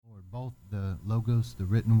both the logos, the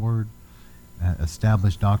written word,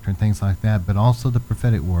 established doctrine, things like that, but also the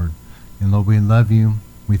prophetic word. And Lord, we love you.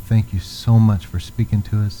 We thank you so much for speaking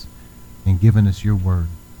to us and giving us your word.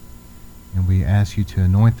 And we ask you to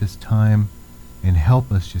anoint this time and help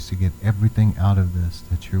us just to get everything out of this,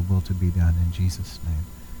 that your will to be done in Jesus' name.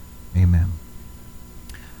 Amen.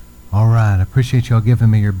 All right. I appreciate y'all giving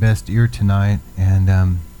me your best ear tonight.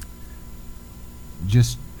 And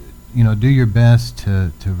just, do your best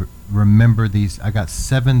to remember these. I got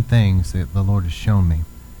 7 things that the Lord has shown me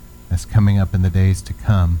that's coming up in the days to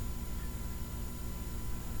come.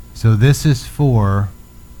 So this is for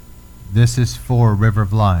River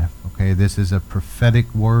of Life. Okay, this is a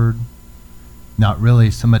prophetic word, not really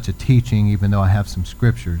so much a teaching, even though I have some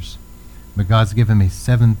scriptures. But God's given me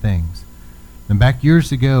 7 things. And back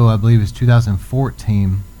years ago, I believe it was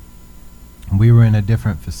 2014, we were in a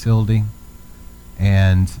different facility,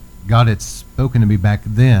 and God had spoken to me back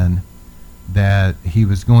then that he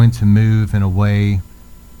was going to move in a way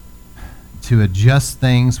to adjust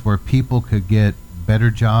things where people could get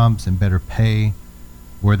better jobs and better pay,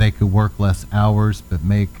 where they could work less hours but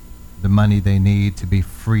make the money they need to be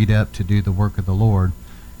freed up to do the work of the Lord.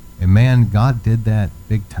 And man, God did that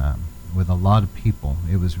big time with a lot of people.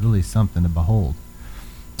 It was really something to behold.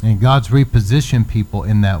 And God's repositioned people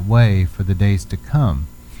in that way for the days to come.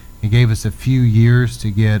 He gave us a few years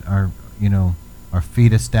to get our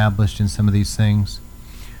feet established in some of these things.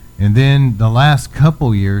 And then the last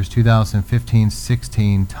couple years,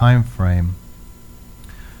 2015-16 time frame,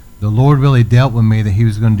 the Lord really dealt with me that he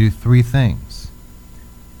was going to do 3 things.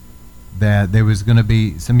 That there was going to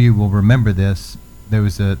be, some of you will remember this, there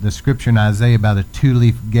was the scripture in Isaiah about a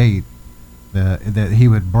 2-leaf gate, that he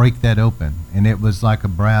would break that open. And it was like a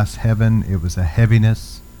brass heaven, it was a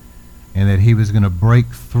heaviness, and that he was going to break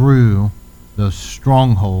through those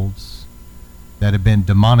strongholds that had been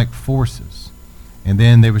demonic forces. And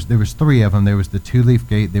then there was 3 of them. There was the 2-leaf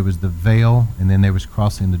gate, there was the veil, and then there was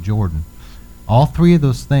crossing the Jordan. All 3 of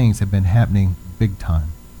those things have been happening big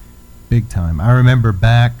time. Big time. I remember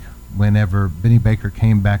back whenever Benny Baker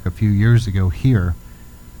came back a few years ago here,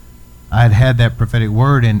 I had that prophetic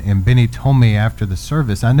word, and Benny told me after the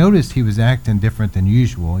service, I noticed he was acting different than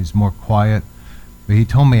usual. He's more quiet. But he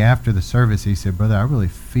told me after the service, he said, "Brother, I really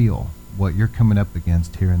feel what you're coming up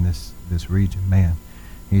against here in this region, man."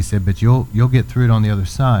 He said, "But you'll get through it on the other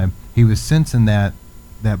side." He was sensing that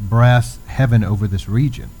brass heaven over this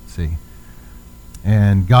region, see.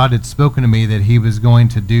 And God had spoken to me that he was going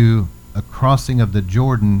to do a crossing of the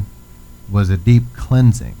Jordan, was a deep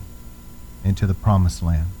cleansing into the promised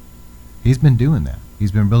land. He's been doing that.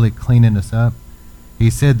 He's been really cleaning us up. He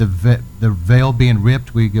said the veil being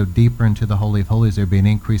ripped, we go deeper into the Holy of Holies, there be an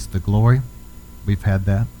increase of the glory. We've had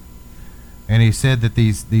that. And he said that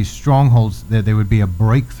these strongholds, that there would be a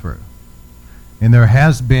breakthrough. And there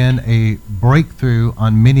has been a breakthrough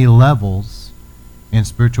on many levels in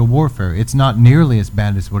spiritual warfare. It's not nearly as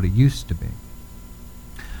bad as what it used to be.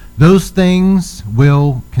 Those things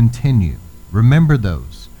will continue. Remember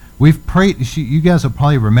those. We've prayed, you guys will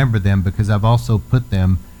probably remember them because I've also put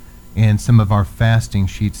them in some of our fasting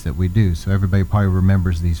sheets that we do, so everybody probably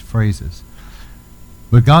remembers these phrases.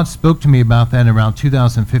 But God spoke to me about that around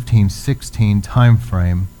 2015-16 time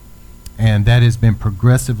frame, and that has been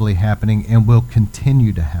progressively happening and will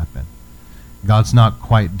continue to happen. God's not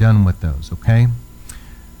quite done with those, okay?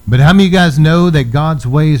 But how many of you guys know that God's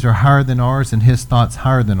ways are higher than ours and his thoughts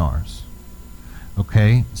higher than ours?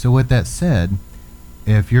 Okay, so with that said,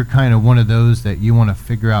 if you're kind of one of those that you want to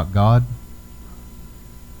figure out God,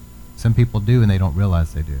 some people do and they don't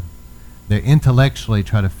realize they do. They intellectually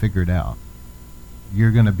try to figure it out. You're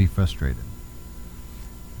going to be frustrated.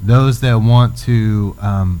 Those that want to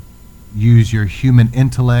use your human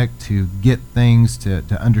intellect to get things, to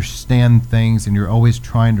understand things, and you're always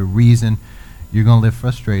trying to reason, you're going to live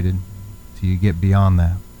frustrated till you get beyond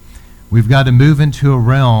that. We've got to move into a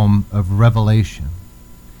realm of revelation.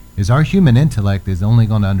 Is our human intellect is only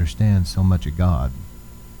going to understand so much of God.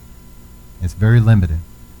 It's very limited.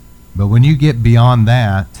 But when you get beyond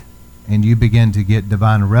that and you begin to get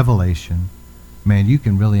divine revelation, man, you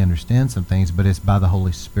can really understand some things, but it's by the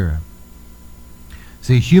Holy Spirit.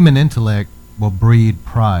 See, human intellect will breed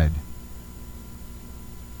pride.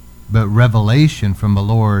 But revelation from the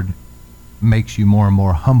Lord makes you more and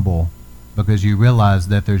more humble because you realize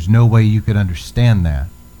that there's no way you could understand that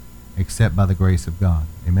except by the grace of God.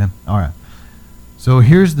 Amen? All right. So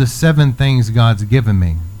here's the 7 things God's given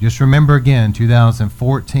me. Just remember again,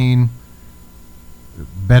 2014,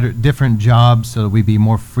 different jobs so that we be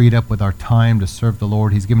more freed up with our time to serve the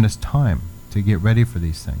Lord. He's given us time to get ready for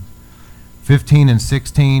these things. 15 and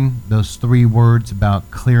 16, those three words about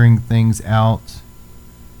clearing things out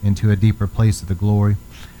into a deeper place of the glory.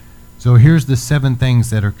 So here's the 7 things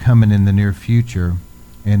that are coming in the near future,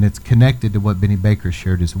 and it's connected to what Benny Baker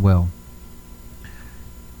shared as well.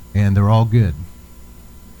 And they're all good.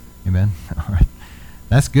 Amen? All right.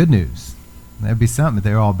 That's good news. That'd be something if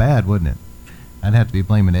they're all bad, wouldn't it? I'd have to be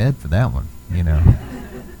blaming Ed for that one, you know.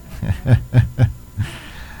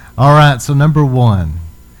 All right, so number 1,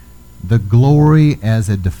 the glory as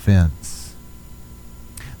a defense.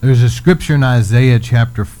 There's a scripture in Isaiah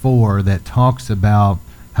chapter 4 that talks about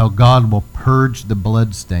how God will purge the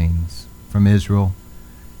bloodstains from Israel.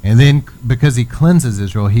 And then because he cleanses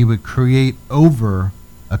Israel, he would create over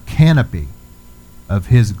a canopy of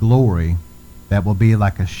his glory that will be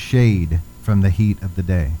like a shade from the heat of the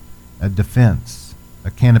day, a defense, a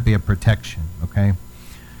canopy of protection, okay?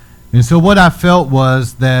 And so what I felt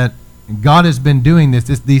was that God has been doing this.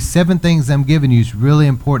 These 7 things I'm giving you is really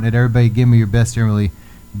important that everybody give me your best and really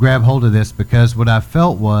grab hold of this, because what I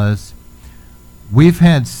felt was we've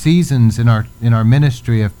had seasons in our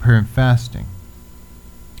ministry of prayer and fasting.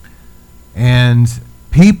 And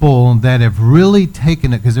people that have really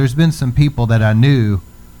taken it, because there's been some people that I knew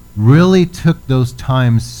really took those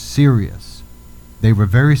times serious. They were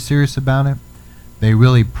very serious about it. They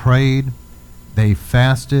really prayed. They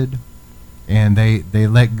fasted. And they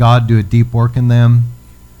let God do a deep work in them.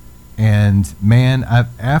 And man,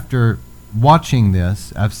 after watching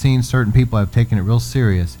this, I've seen certain people have taken it real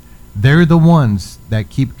serious. They're the ones that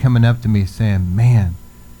keep coming up to me saying, man,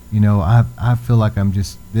 you know, I feel like I'm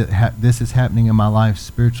just, this is happening in my life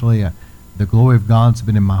spiritually. The glory of God's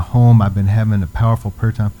been in my home. I've been having a powerful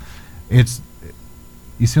prayer time.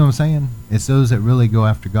 You see what I'm saying? It's those that really go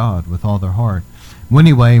after God with all their heart. Well,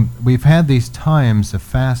 anyway, we've had these times of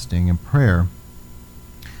fasting and prayer,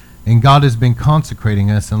 and God has been consecrating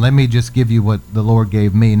us. And let me just give you what the Lord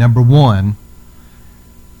gave me. Number 1,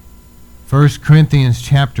 1 Corinthians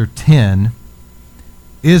chapter 10,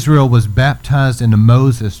 Israel was baptized into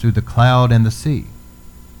Moses through the cloud and the sea.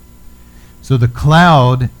 So the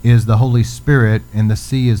cloud is the Holy Spirit and the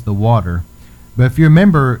sea is the water. But if you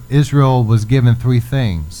remember, Israel was given 3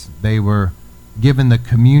 things. They were given the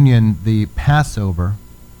communion, the Passover.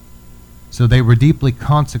 So they were deeply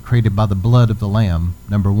consecrated by the blood of the Lamb,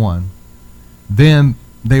 number 1. Then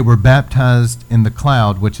they were baptized in the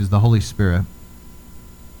cloud, which is the Holy Spirit,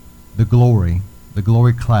 the glory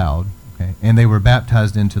cloud. Okay? And they were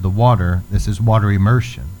baptized into the water. This is water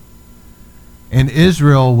immersion. And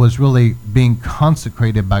Israel was really being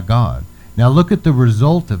consecrated by God. Now look at the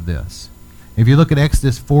result of this. If you look at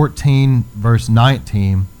Exodus 14, verse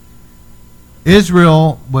 19,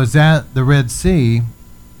 Israel was at the Red Sea,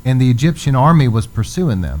 and the Egyptian army was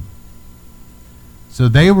pursuing them. So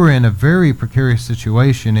they were in a very precarious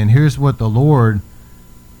situation, and here's what the Lord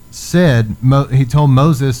said. He told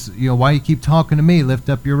Moses, why you keep talking to me? Lift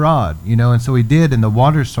up your rod. And so he did, and the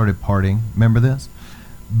waters started parting. Remember this?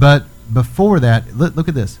 But before that, look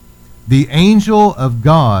at this. The angel of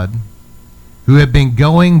God, who had been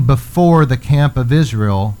going before the camp of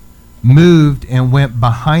Israel, moved and went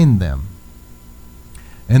behind them.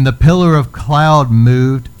 And the pillar of cloud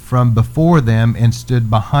moved from before them and stood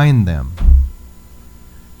behind them.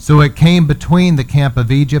 So it came between the camp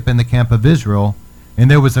of Egypt and the camp of Israel, and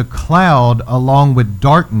there was a cloud along with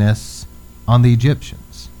darkness on the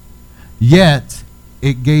Egyptians. Yet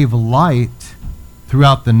it gave light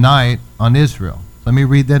throughout the night on Israel. Let me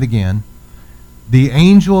read that again. The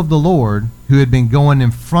angel of the Lord, who had been going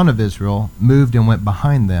in front of Israel, moved and went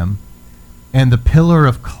behind them, and the pillar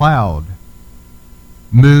of cloud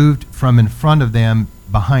moved from in front of them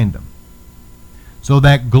behind them. So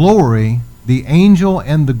that glory, the angel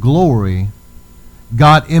and the glory,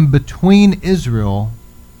 got in between Israel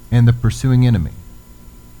and the pursuing enemy.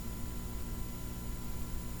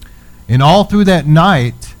 And all through that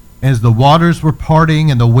night, as the waters were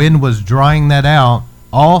parting and the wind was drying that out,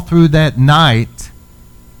 all through that night,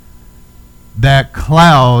 that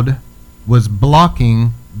cloud was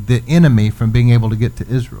blocking the enemy from being able to get to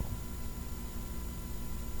Israel.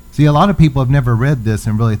 See, a lot of people have never read this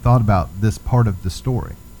and really thought about this part of the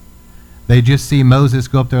story. They just see Moses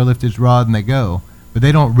go up there, lift his rod, and they go. But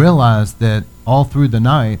they don't realize that all through the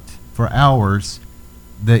night, for hours,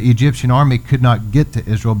 the Egyptian army could not get to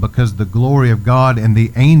Israel because the glory of God and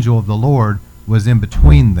the angel of the Lord was in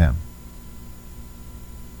between them.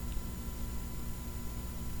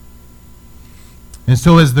 And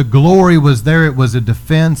so as the glory was there, it was a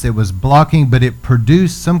defense, it was blocking, but it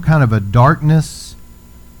produced some kind of a darkness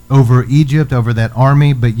over Egypt, over that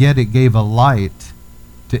army, but yet it gave a light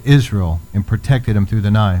to Israel and protected them through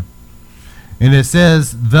the night. And it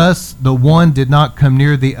says, thus the one did not come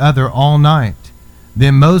near the other all night.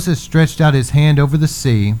 Then Moses stretched out his hand over the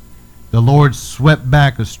sea. The Lord swept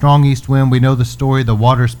back a strong east wind. We know the story. The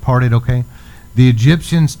waters parted, okay? The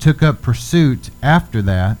Egyptians took up pursuit after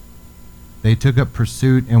that. They took up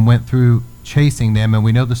pursuit and went through chasing them. And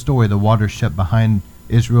we know the story. The waters shut behind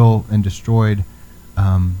Israel and destroyed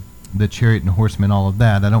the chariot and horsemen, all of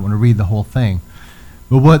that. I don't want to read the whole thing.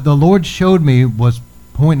 But what the Lord showed me was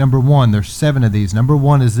point number one. There's 7 of these. Number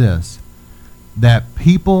 1 is this, that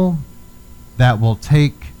people that will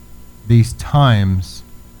take these times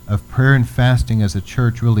of prayer and fasting as a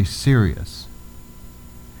church really serious,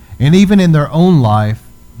 and even in their own life,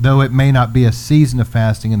 though it may not be a season of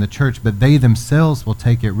fasting in the church, but they themselves will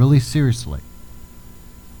take it really seriously,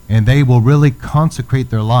 and they will really consecrate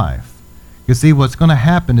their life. You see, what's going to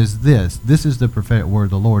happen is this is the prophetic word of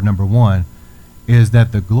the Lord. Number 1 is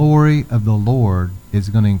that the glory of the Lord is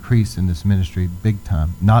going to increase in this ministry big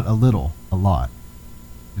time. Not a little, a lot.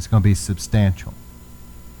 It's going to be substantial.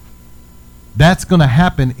 That's going to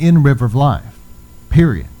happen in River of Life,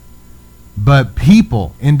 period. But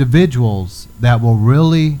people, individuals that will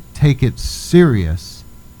really take it serious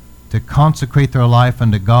to consecrate their life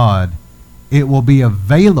unto God, it will be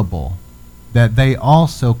available that they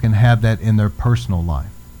also can have that in their personal life.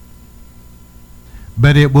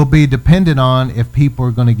 But it will be dependent on if people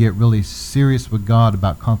are going to get really serious with God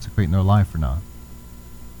about consecrating their life or not.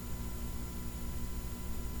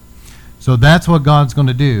 So that's what God's going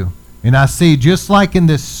to do. And I see, just like in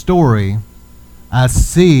this story, I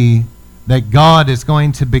see that God is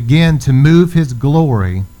going to begin to move his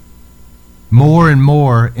glory more and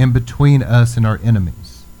more in between us and our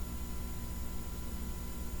enemies.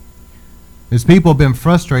 As people have been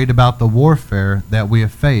frustrated about the warfare that we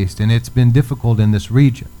have faced, and it's been difficult in this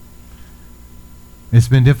region. It's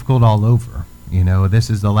been difficult all over. You know, this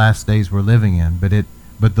is the last days we're living in,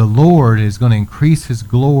 but the Lord is going to increase his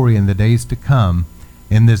glory in the days to come,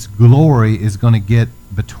 and this glory is going to get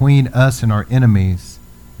between us and our enemies,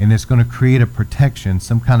 and it's going to create a protection,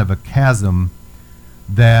 some kind of a chasm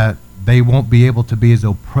that they won't be able to be as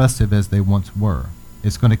oppressive as they once were.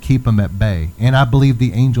 It's going to keep them at bay. And I believe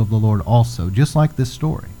the angel of the Lord also, just like this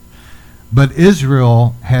story. But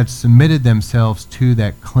Israel had submitted themselves to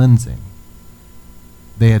that cleansing.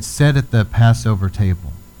 They had sat at the Passover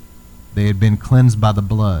table. They had been cleansed by the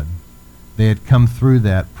blood. They had come through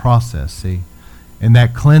that process, see? And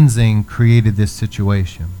that cleansing created this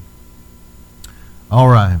situation. All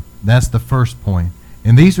right, that's the first point.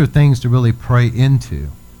 And these are things to really pray into.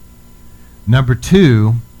 Number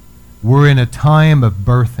 2, we're in a time of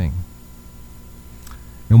birthing.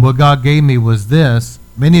 And what God gave me was this.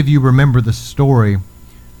 Many of you remember the story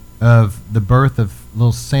of the birth of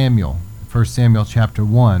little Samuel, 1 Samuel chapter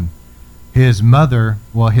 1. His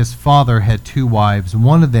father had 2 wives.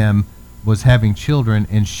 One of them was having children,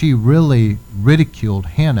 and she really ridiculed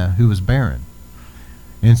Hannah, who was barren.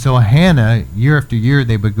 And so Hannah, year after year,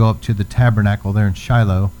 they would go up to the tabernacle there in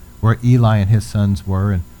Shiloh, where Eli and his sons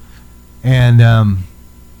were.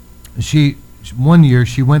 One year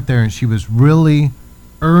she went there, and she was really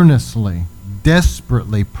earnestly,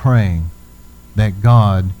 desperately praying that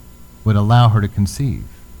God would allow her to conceive.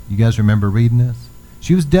 You guys remember reading this?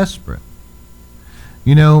 She was desperate.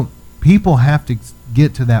 You know, people have to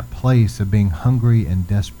get to that place of being hungry and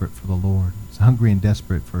desperate for the Lord. It's hungry and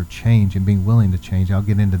desperate for a change and being willing to change. I'll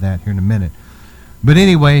get into that here in a minute. But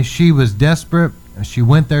anyway, she was desperate. She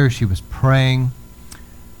went there. She was praying.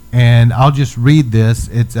 And I'll just read this.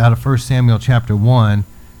 It's out of 1 Samuel chapter 1.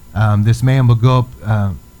 This man will go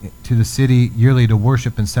up to the city yearly to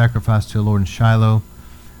worship and sacrifice to the Lord in Shiloh,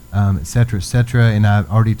 etc., etc. And I've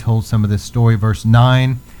already told some of this story. Verse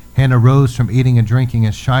 9, Hannah rose from eating and drinking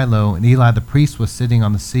at Shiloh, and Eli the priest was sitting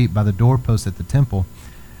on the seat by the doorpost at the temple,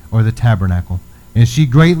 or the tabernacle. And she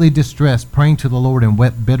greatly distressed, praying to the Lord, and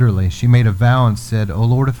wept bitterly. She made a vow and said, O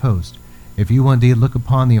Lord of hosts, if you will indeed look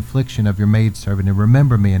upon the affliction of your maidservant, and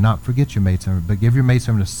remember me, and not forget your maidservant, but give your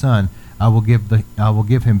maidservant a son, I will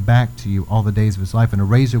give him back to you all the days of his life, and a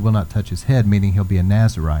razor will not touch his head, meaning he'll be a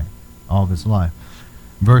Nazirite all of his life.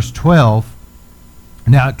 Verse 12,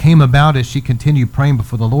 now it came about as she continued praying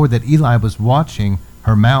before the Lord that Eli was watching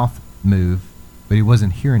her mouth move, but he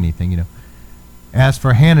wasn't hearing anything, you know. As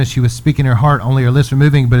for Hannah, she was speaking in her heart, only her lips were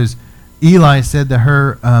moving, but as Eli said to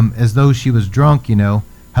her, as though she was drunk, you know,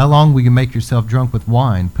 how long will you make yourself drunk with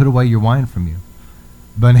wine? Put away your wine from you.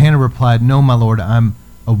 But Hannah replied, no, my Lord, I'm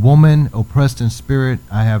a woman oppressed in spirit.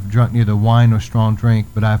 I have drunk neither wine nor strong drink,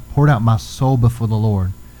 but I have poured out my soul before the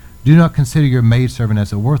Lord. Do not consider your maidservant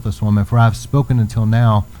as a worthless woman, for I have spoken until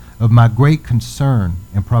now of my great concern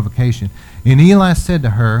and provocation. And Eli said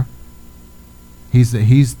to her, He's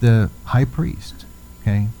the high priest,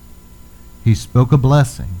 okay? He spoke a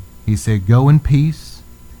blessing. He said, go in peace.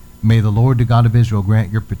 May the Lord, the God of Israel,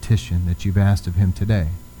 grant your petition that you've asked of him today.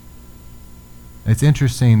 It's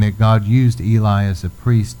interesting that God used Eli as a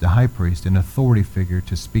priest, the high priest, an authority figure,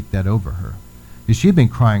 to speak that over her. Because she'd been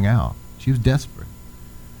crying out. She was desperate.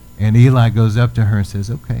 And Eli goes up to her and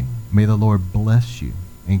says, okay, may the Lord bless you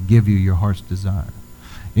and give you your heart's desire.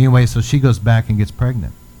 Anyway, so she goes back and gets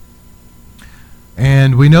pregnant.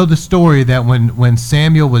 And we know the story that when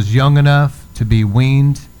Samuel was young enough to be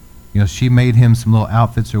weaned, she made him some little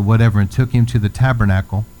outfits or whatever and took him to the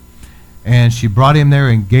tabernacle. And she brought him there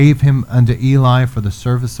and gave him unto Eli for the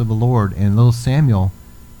service of the Lord. And little Samuel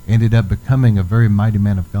ended up becoming a very mighty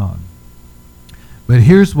man of God. But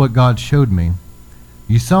here's what God showed me.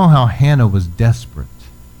 You saw how Hannah was desperate,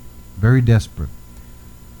 very desperate.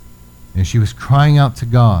 And she was crying out to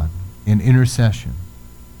God in intercession.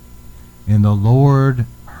 And the Lord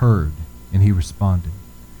heard, and he responded.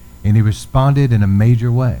 And he responded in a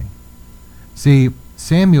major way. See,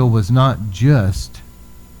 Samuel was not just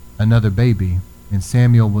another baby, and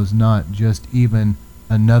Samuel was not just even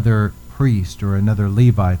another priest or another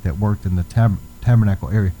Levite that worked in the tabernacle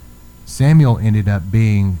area. Samuel ended up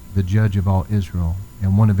being the judge of all Israel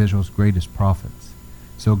and one of Israel's greatest prophets.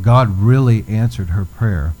 So God really answered her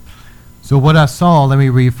prayer. So what I saw, let me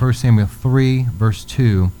read 1 Samuel 3, verse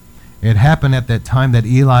 2. It happened at that time that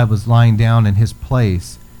Eli was lying down in his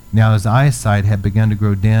place. Now his eyesight had begun to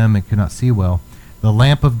grow dim and could not see well. The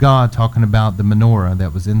lamp of God, talking about the menorah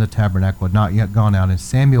that was in the tabernacle, had not yet gone out. And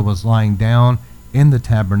Samuel was lying down in the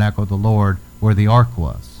tabernacle of the Lord where the ark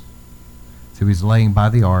was. So he's laying by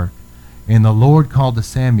the ark. And the Lord called to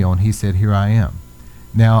Samuel, and he said, here I am.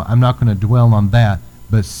 Now, I'm not going to dwell on that,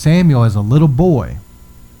 but Samuel, as a little boy,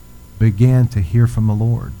 began to hear from the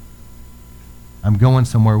Lord. I'm going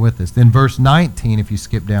somewhere with this. Then verse 19, if you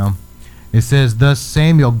skip down, it says, thus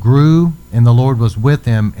Samuel grew, and the Lord was with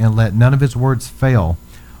him, and let none of his words fail.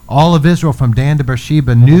 All of Israel from Dan to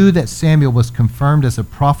Beersheba knew that Samuel was confirmed as a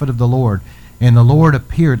prophet of the Lord. And the Lord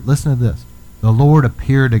appeared, listen to this, the Lord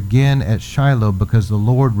appeared again at Shiloh because the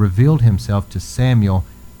Lord revealed himself to Samuel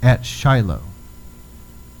at Shiloh.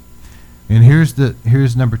 And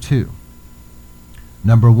here's number 2.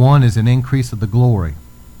 Number 1 is an increase of the glory.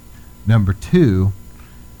 Number 2,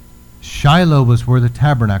 Shiloh was where the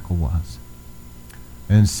tabernacle was.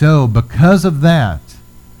 And so because of that,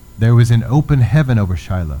 there was an open heaven over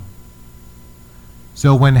Shiloh.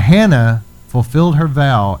 So when Hannah fulfilled her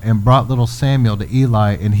vow and brought little Samuel to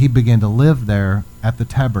Eli, and he began to live there at the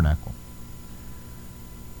tabernacle,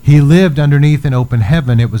 he lived underneath an open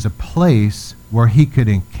heaven. It was a place where he could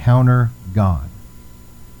encounter God.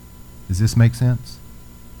 Does this make sense?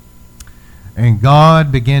 And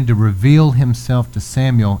God began to reveal himself to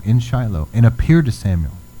Samuel in Shiloh and appear to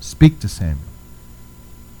Samuel, speak to Samuel.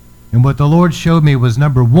 And what the Lord showed me was,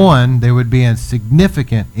 number 1, there would be a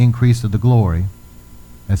significant increase of the glory.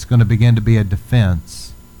 That's going to begin to be a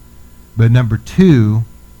defense. But number 2,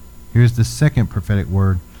 here's the second prophetic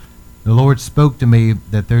word. The Lord spoke to me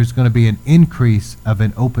that there's going to be an increase of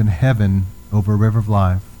an open heaven over River of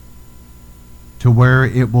Life, to where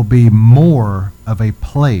it will be more of a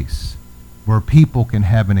place where people can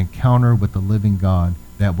have an encounter with the living God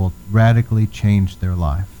that will radically change their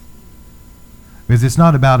life. Because it's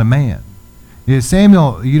not about a man.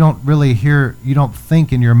 Samuel, you don't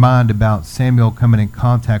think in your mind about Samuel coming in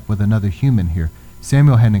contact with another human here.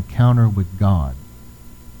 Samuel had an encounter with God.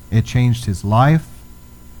 It changed his life,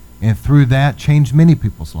 and through that changed many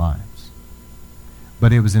people's lives.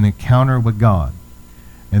 But it was an encounter with God.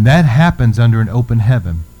 And that happens under an open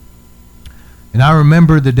heaven. And I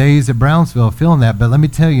remember the days at Brownsville feeling that, but let me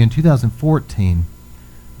tell you, in 2014,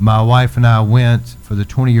 my wife and I went for the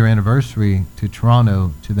 20-year anniversary to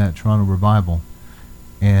Toronto, to that Toronto revival.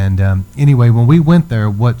 And anyway, when we went there,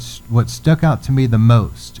 what stuck out to me the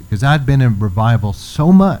most, because I'd been in revival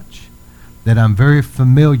so much that I'm very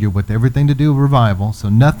familiar with everything to do with revival, so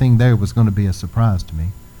nothing there was going to be a surprise to me.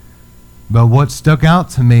 But what stuck out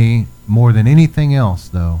to me more than anything else,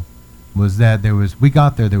 though, was that we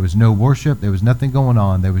got there was no worship, there was nothing going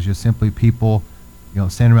on. There was just simply people,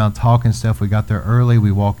 standing around talking stuff. We got there early,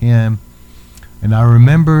 we walk in, and I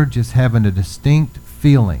remember just having a distinct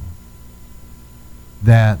feeling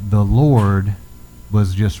that the Lord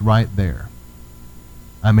was just right there.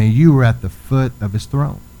 I mean, you were at the foot of his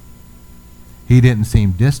throne. He didn't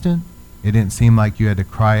seem distant. It didn't seem like you had to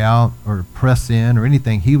cry out or press in or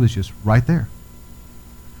anything. He was just right there.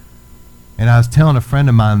 And I was telling a friend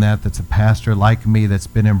of mine that's a pastor like me that's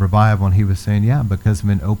been in revival, and he was saying, yeah, because of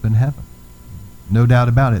an open heaven. No doubt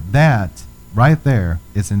about it. That right there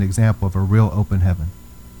is an example of a real open heaven.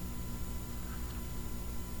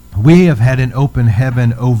 We have had an open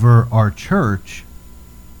heaven over our church,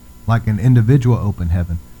 like an individual open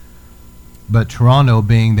heaven. But Toronto,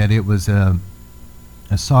 being that it was a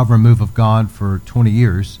sovereign move of God for 20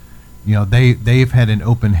 years, they've had an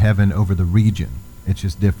open heaven over the region. It's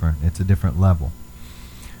just different. It's a different level.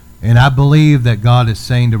 And I believe that God is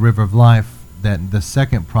saying to River of Life that the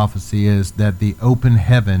second prophecy is that the open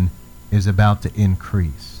heaven is about to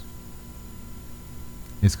increase.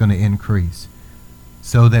 It's going to increase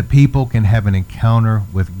so that people can have an encounter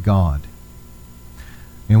with God.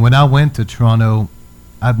 And when I went to Toronto,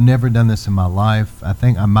 I've never done this in my life. I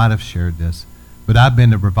think I might have shared this, but I've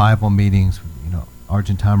been to revival meetings,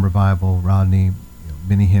 Argentine revival, Rodney,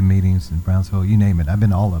 Benny Hinn meetings in Brownsville, you name it. I've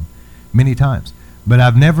been to all of them many times. But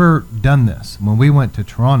I've never done this. When we went to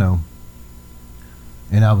Toronto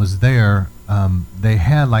and I was there, they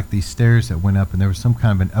had like these stairs that went up, and there was some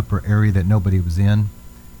kind of an upper area that nobody was in.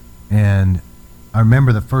 And I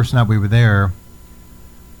remember the first night we were there,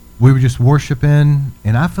 we were just worshiping,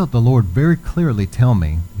 and I felt the Lord very clearly tell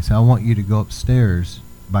me, he said, I want you to go upstairs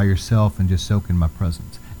by yourself and just soak in my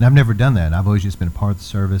presence. And I've never done that. I've always just been a part of the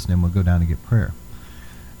service, and then we'll go down and get prayer.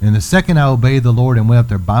 And the second I obeyed the Lord and went up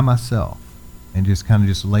there by myself and just kind of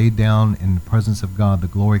just laid down in the presence of God, the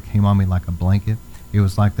glory came on me like a blanket. It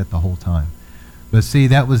was like that the whole time. But see,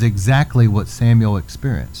 that was exactly what Samuel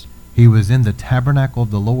experienced. He was in the tabernacle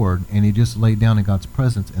of the Lord, and he just laid down in God's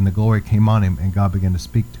presence, and the glory came on him, and God began to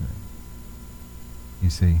speak to him. You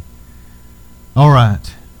see. All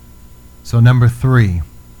right. So number 3.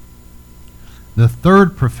 The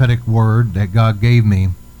third prophetic word that God gave me,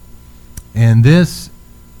 and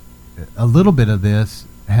a little bit of this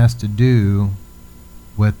has to do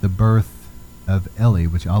with the birth of Ellie,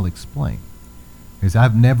 which I'll explain. Because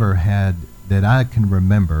I've never had, that I can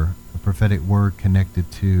remember, a prophetic word connected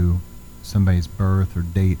to somebody's birth or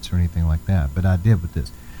dates or anything like that. But I did with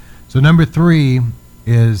this. So number 3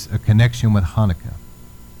 is a connection with Hanukkah.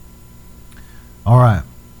 All right.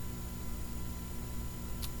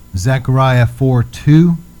 Zechariah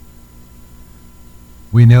 4:2.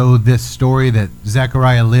 We know this story that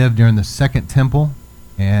Zechariah lived during the second temple,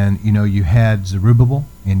 and you had Zerubbabel,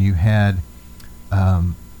 and you had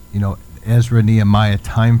Ezra, Nehemiah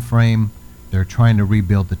time frame. They're trying to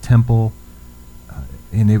rebuild the temple,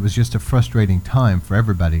 and it was just a frustrating time for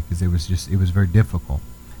everybody because it was very difficult.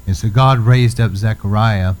 And so God raised up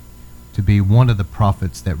Zechariah to be one of the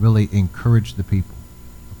prophets that really encouraged the people.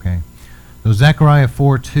 Okay, so Zechariah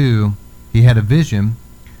 4:2, he had a vision,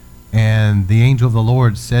 and the angel of the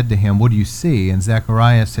Lord said to him, "What do you see?" And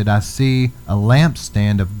Zechariah said, "I see a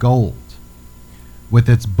lampstand of gold with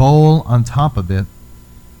its bowl on top of it,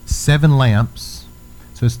 7 lamps."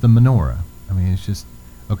 So it's the menorah. I mean, it's just,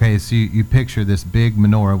 okay, so you picture this big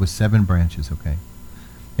menorah with 7 branches, okay?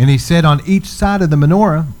 And he said, on each side of the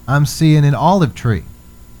menorah, I'm seeing an olive tree.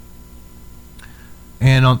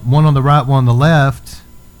 And one on the right, one on the left.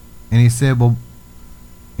 And he said, well,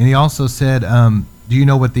 and he also said, do you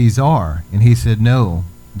know what these are? And he said, no.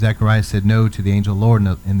 Zechariah said no to the angel of the Lord.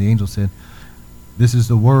 And the angel said, this is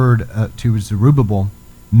the word to Zerubbabel,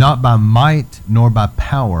 not by might nor by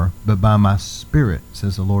power, but by my spirit,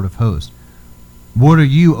 says the Lord of hosts. What are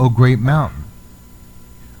you, O great mountain?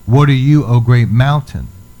 What are you, O great mountain?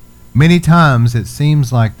 Many times it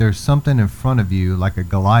seems like there's something in front of you, like a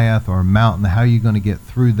Goliath or a mountain. How are you going to get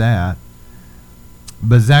through that?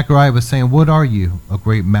 But Zechariah was saying, what are you, a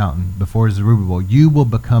great mountain, before Zerubbabel? You will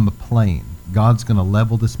become a plain. God's going to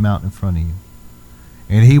level this mountain in front of you.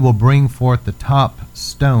 And he will bring forth the top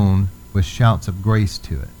stone with shouts of grace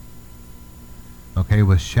to it. Okay,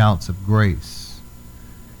 with shouts of grace.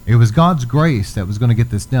 It was God's grace that was going to get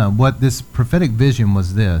this done. What this prophetic vision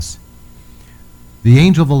was this. The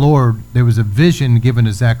angel of the Lord, there was a vision given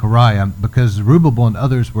to Zechariah because Zerubbabel and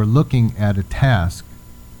others were looking at a task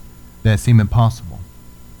that seemed impossible.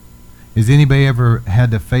 Has anybody ever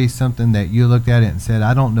had to face something that you looked at it and said,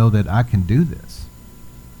 I don't know that I can do this?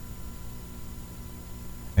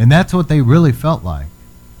 And that's what they really felt like,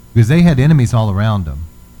 because they had enemies all around them.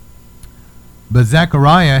 But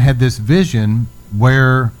Zechariah had this vision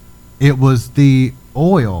where it was the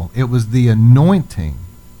oil, it was the anointing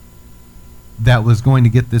that was going to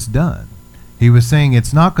get this done. He was saying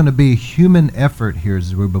it's not going to be human effort here,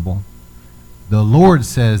 Zerubbabel. The Lord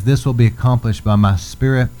says this will be accomplished by my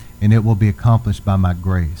spirit, and it will be accomplished by my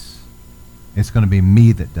grace. It's going to be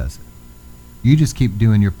me that does it. You just keep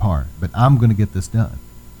doing your part, but I'm going to get this done.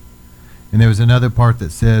 And there was another part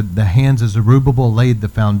that said, the hands of Zerubbabel laid the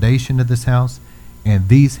foundation of this house, and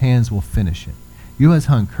these hands will finish it. You realize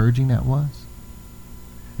how encouraging that was?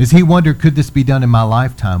 As he wondered, could this be done in my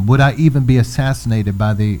lifetime? Would I even be assassinated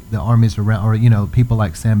by the armies around, or people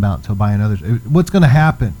like Sanballat, Tobiah, and others? What's going to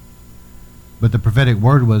happen? But the prophetic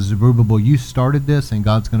word was, Zerubbabel, you started this, and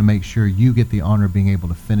God's going to make sure you get the honor of being able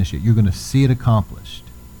to finish it. You're going to see it accomplished.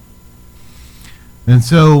 And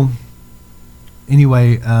so,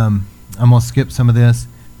 anyway, I'm going to skip some of this.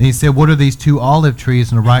 And he said, what are these two olive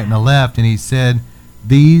trees on the right and the left? And he said,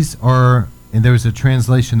 these are, and there was a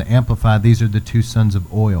translation that amplified, these are the two sons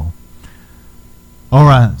of oil. All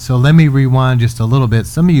right, so let me rewind just a little bit.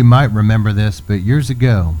 Some of you might remember this, but years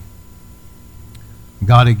ago,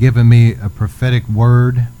 God had given me a prophetic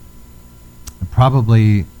word,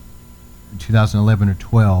 probably 2011 or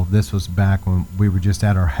 12. This was back when we were just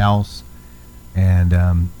at our house. And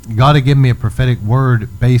God had given me a prophetic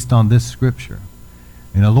word based on this scripture.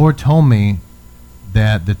 And the Lord told me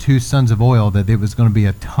that the two sons of oil, that it was going to be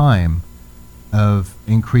a time of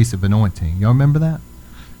increase of anointing. Y'all remember that?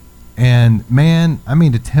 And man, I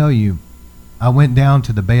mean to tell you, I went down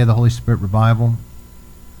to the Bay of the Holy Spirit revival.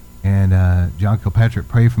 And John Kilpatrick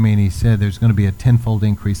prayed for me, and he said there's going to be a tenfold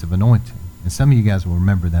increase of anointing. And some of you guys will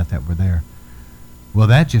remember that were there. Well,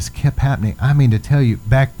 that just kept happening. I mean to tell you,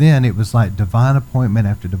 back then it was like divine appointment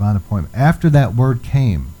after divine appointment. After that word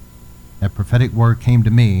came, that prophetic word came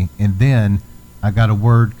to me, and then I got a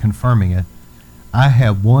word confirming it. I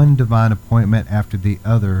had one divine appointment after the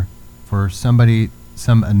other for somebody,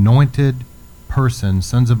 some anointed person,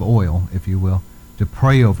 sons of oil, if you will, to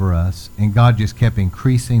pray over us, and God just kept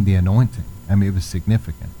increasing the anointing. I mean, it was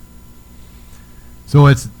significant.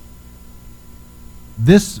 So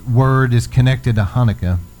this word is connected to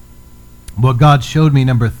Hanukkah. What God showed me,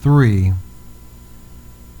 number 3,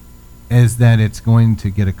 is that it's going to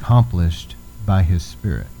get accomplished by His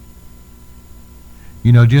Spirit.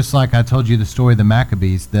 You know, just like I told you the story of the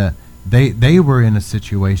Maccabees, they were in a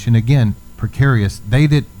situation, again, precarious.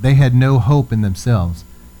 They had no hope in themselves.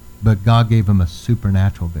 But God gave them a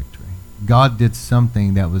supernatural victory. God did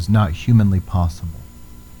something that was not humanly possible.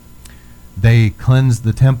 They cleansed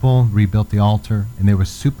the temple, rebuilt the altar, and there was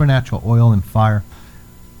supernatural oil and fire.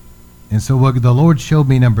 And so what the Lord showed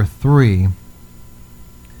me, number 3,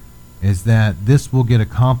 is that this will get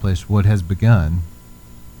accomplished, what has begun,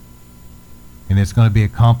 and it's going to be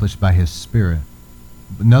accomplished by His Spirit.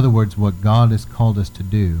 In other words, what God has called us to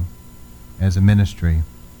do as a ministry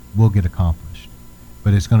will get accomplished.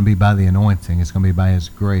 But it's going to be by the anointing. It's going to be by His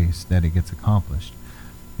grace that it gets accomplished.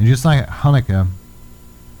 And just like Hanukkah,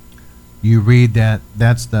 you read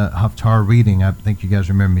that's the Haftarah reading. I think you guys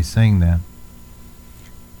remember me saying that.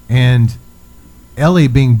 And Ellie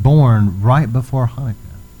being born right before Hanukkah.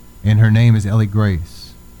 And her name is Ellie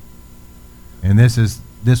Grace. And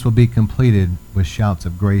this will be completed with shouts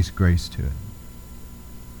of grace, grace to it.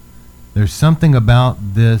 There's something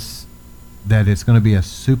about this that it's going to be a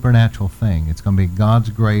supernatural thing. It's going to be God's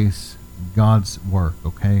grace, God's work,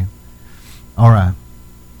 okay? All right.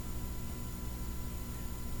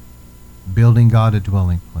 Building God a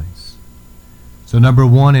dwelling place. So number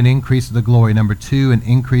 1, an increase of the glory. Number 2, an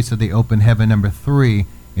increase of the open heaven. Number 3,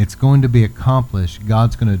 it's going to be accomplished.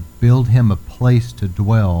 God's going to build him a place to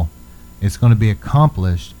dwell. It's going to be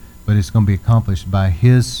accomplished, but it's going to be accomplished by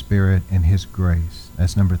His Spirit and His grace.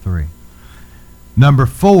 That's number 3. Number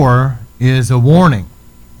 4 is a warning,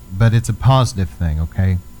 but it's a positive thing,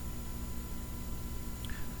 okay?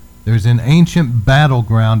 There's an ancient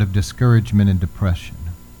battleground of discouragement and depression.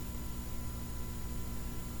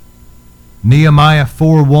 Nehemiah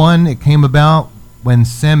 4:1, it came about when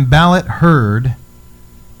Sanballat heard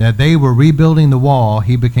that they were rebuilding the wall,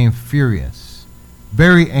 he became furious,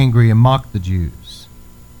 very angry, and mocked the Jews.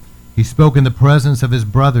 He spoke in the presence of his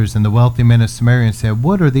brothers and the wealthy men of Samaria and said,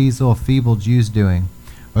 what are these little feeble Jews doing?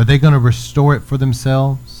 Are they going to restore it for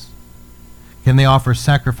themselves? Can they offer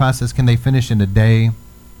sacrifices? Can they finish in a day?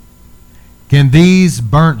 Can these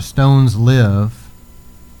burnt stones live?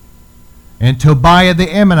 And Tobiah the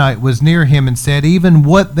Ammonite was near him and said, even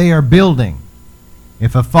what they are building,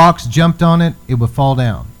 if a fox jumped on it, it would fall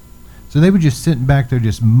down. So they were just sitting back there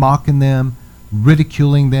just mocking them,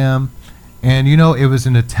 ridiculing them. And you know, it was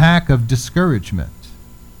an attack of discouragement.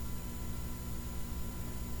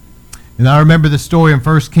 And I remember the story in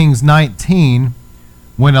 1 Kings 19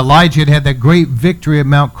 when Elijah had that great victory at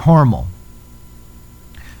Mount Carmel.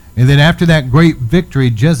 And then after that great victory,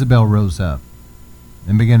 Jezebel rose up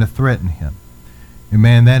and began to threaten him. And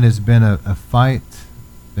man, that has been a fight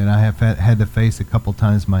that I have had to face a couple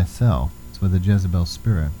times myself. It's with the Jezebel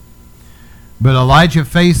spirit. But Elijah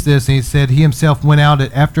faced this, and he said he himself went out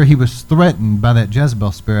after he was threatened by that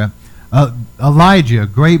Jezebel spirit. Elijah, a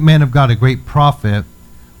great man of God, a great prophet,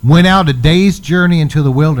 went out a day's journey into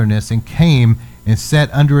the wilderness and came and sat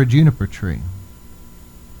under a juniper tree.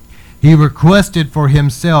 He requested for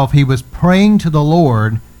himself, he was praying to the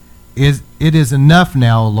Lord, "It is enough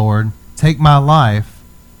now, Lord. Take my life.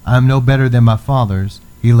 I am no better than my fathers."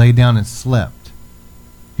 He lay down and slept.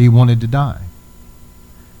 He wanted to die.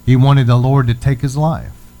 He wanted the Lord to take his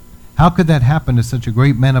life. How could that happen to such a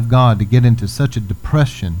great man of God, to get into such a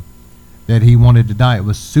depression that he wanted to die? It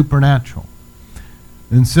was supernatural.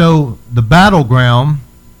 And so the battleground,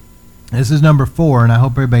 this is number 4, and I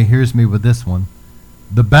hope everybody hears me with this one.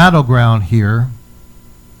 The battleground here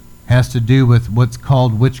has to do with what's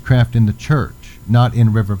called witchcraft in the church, not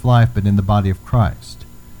in River of Life, but in the body of Christ.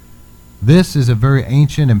 This is a very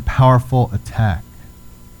ancient and powerful attack,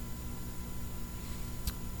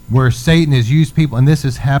 where Satan has used people, and this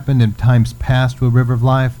has happened in times past with River of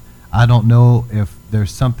Life. I don't know if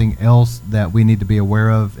there's something else that we need to be aware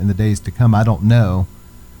of in the days to come. I don't know.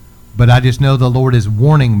 But I just know the Lord is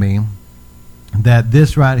warning me that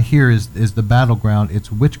this right here is the battleground.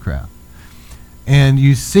 It's witchcraft. And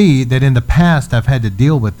you see that in the past I've had to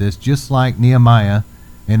deal with this, just like Nehemiah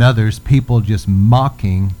and others, people just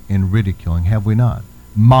mocking and ridiculing. Have we not?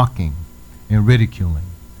 Mocking and ridiculing.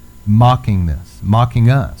 Mocking this, mocking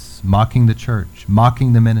us, mocking the church,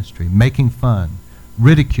 mocking the ministry, making fun,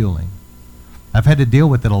 ridiculing. I've had to deal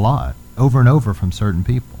with it a lot, over and over, from certain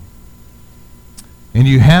people. And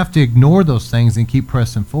you have to ignore those things and keep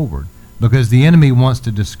pressing forward, because the enemy wants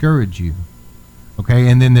to discourage you. Okay,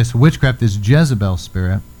 and then this witchcraft, this Jezebel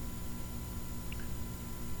spirit,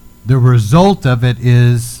 the result of it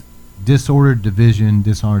is disorder, division,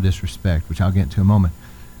 dishonor, disrespect, which I'll get into in a moment.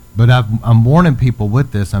 But I'm warning people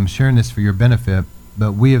with this. I'm sharing this for your benefit.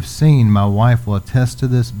 But we have seen, my wife will attest to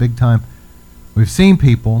this big time, we've seen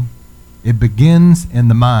people, it begins in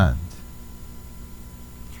the mind.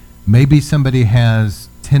 Maybe somebody has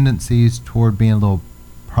tendencies toward being a little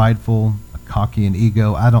prideful, cocky, and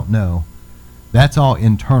ego. I don't know. That's all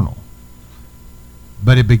internal.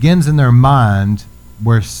 But it begins in their mind,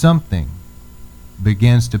 where something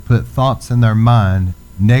begins to put thoughts in their mind,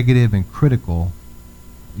 negative and critical.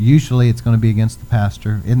 Usually it's going to be against the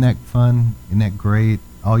pastor. Isn't that fun? Isn't that great?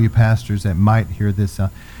 All you pastors that might hear this, it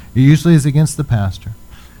usually is against the pastor.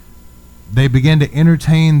 They begin to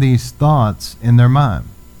entertain these thoughts in their mind.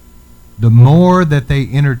 The more that they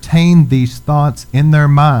entertain these thoughts in their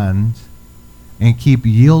mind and keep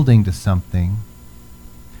yielding to something,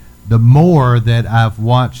 the more that I've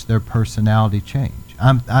watched their personality change.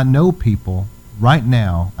 I know people right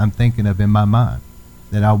now I'm thinking of in my mind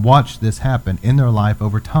that I watched this happen in their life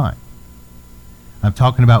over time. I'm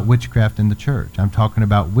talking about witchcraft in the church. I'm talking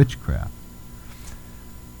about witchcraft.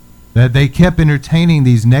 That they kept entertaining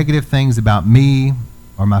these negative things about me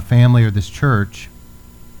or my family or this church.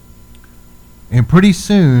 And pretty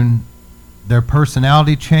soon, their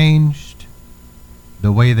personality changed.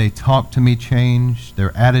 The way they talked to me changed.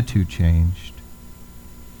 Their attitude changed.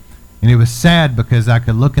 And it was sad, because I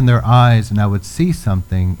could look in their eyes and I would see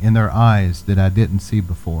something in their eyes that I didn't see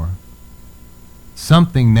before.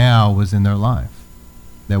 Something now was in their life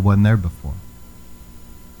that wasn't there before.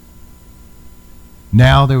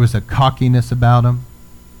 Now there was a cockiness about them.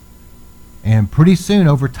 And pretty soon,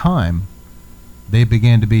 over time, they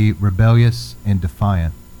began to be rebellious and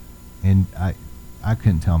defiant. And I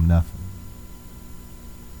couldn't tell them nothing.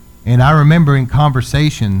 And I remember in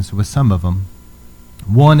conversations with some of them,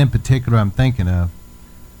 one in particular I'm thinking of,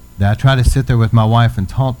 that I try to sit there with my wife and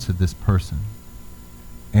talk to this person.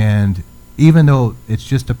 And even though it's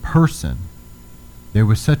just a person, there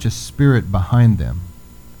was such a spirit behind them.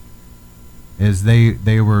 As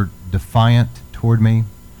they were defiant toward me,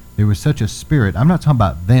 there was such a spirit. I'm not talking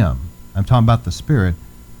about them. I'm talking about the spirit.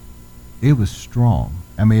 It was strong.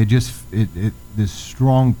 I mean, this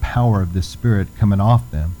strong power of this spirit coming off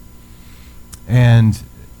them. And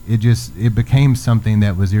it became something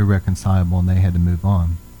that was irreconcilable, and they had to move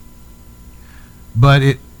on.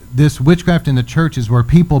 But this witchcraft in the church is where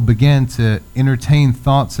people begin to entertain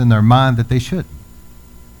thoughts in their mind that they shouldn't.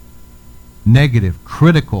 Negative,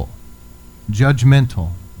 critical,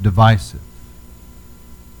 judgmental, divisive.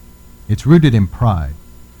 It's rooted in pride.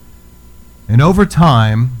 And over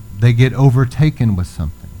time, they get overtaken with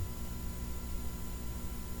something.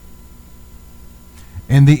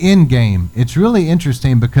 And the end game, it's really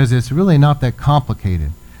interesting, because it's really not that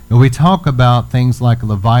complicated. And we talk about things like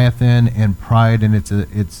Leviathan and pride, and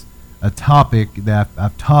it's a topic that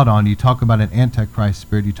I've taught on. You talk about an antichrist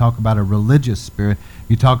spirit, you talk about a religious spirit,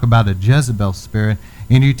 you talk about a Jezebel spirit,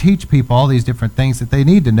 and you teach people all these different things that they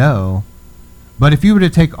need to know. But if you were to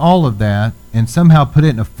take all of that and somehow put it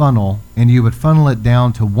in a funnel, and you would funnel it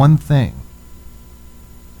down to one thing,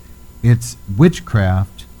 it's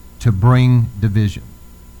witchcraft to bring division.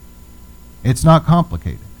 It's not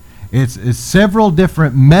complicated. It's several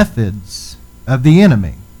different methods of the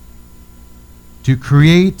enemy to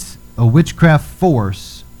create a witchcraft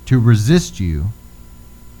force to resist you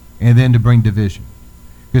and then to bring division.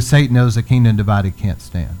 Because Satan knows a kingdom divided can't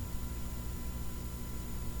stand.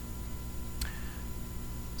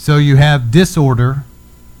 So you have disorder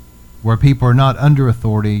where people are not under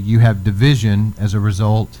authority. You have division as a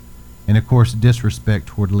result, and of course disrespect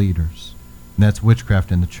toward leaders. And that's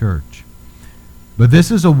witchcraft in the church. But this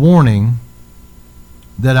is a warning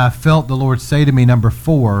that I felt the Lord say to me. Number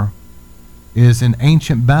 4 is an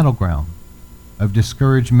ancient battleground of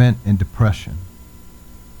discouragement and depression.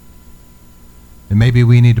 And maybe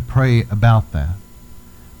we need to pray about that.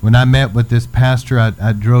 When I met with this pastor,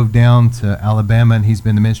 I drove down to Alabama, and he's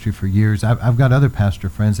been in ministry for years. I've got other pastor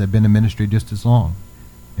friends that have been in ministry just as long,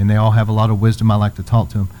 and they all have a lot of wisdom. I like to talk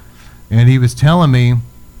to them. And he was telling me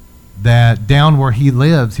that down where he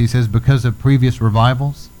lives, he says, because of previous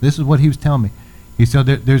revivals, this is what he was telling me. He said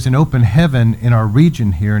there's an open heaven in our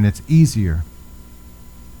region here, and it's easier.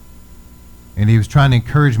 And he was trying to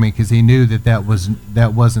encourage me because he knew that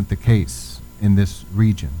wasn't the case in this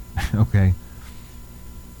region. Okay?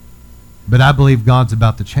 But I believe God's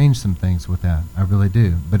about to change some things with that. I really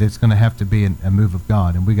do. But it's going to have to be a move of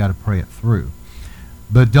God, and we got to pray it through.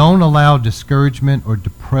 But don't allow discouragement or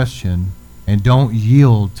depression, and don't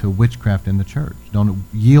yield to witchcraft in the church. Don't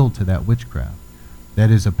yield to that witchcraft.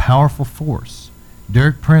 That is a powerful force.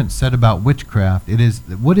 Derek Prince said about witchcraft,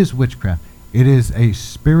 what is witchcraft? It is a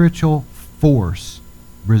spiritual force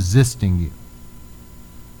resisting you.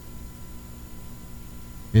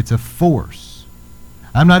 It's a force.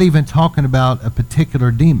 I'm not even talking about a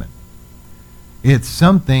particular demon. It's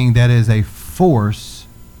something that is a force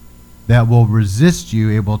that will resist you.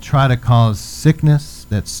 It will try to cause sickness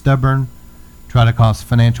that's stubborn, try to cause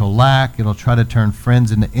financial lack. It'll try to turn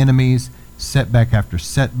friends into enemies, setback after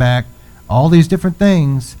setback. All these different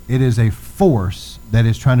things, it is a force that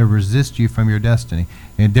is trying to resist you from your destiny.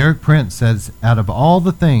 And Derek Prince says, out of all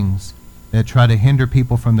the things that try to hinder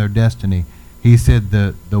people from their destiny, he said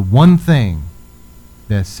the one thing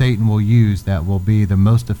that Satan will use that will be the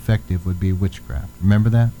most effective would be witchcraft. Remember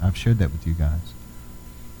that? I've shared that with you guys.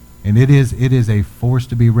 And it is a force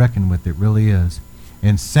to be reckoned with. It really is.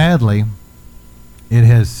 And sadly, it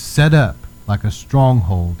has set up like a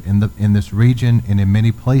stronghold in this region and in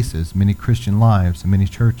many places, many Christian lives and many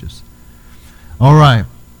churches. All right,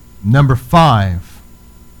 number 5.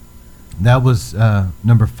 That was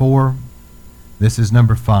number 4. This is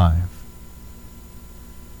number 5.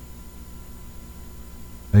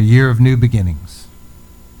 A year of new beginnings.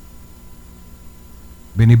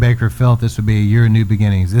 Benny Baker felt this would be a year of new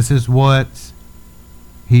beginnings. This is what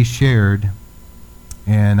he shared,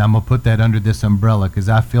 and I'm going to put that under this umbrella because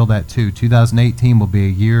I feel that too. 2018 will be a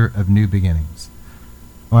year of new beginnings.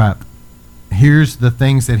 All right, here's the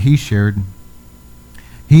things that he shared.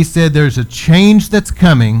 He said there's a change that's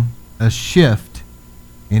coming, a shift,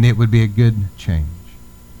 and it would be a good change.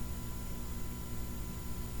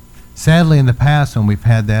 Sadly, in the past, when we've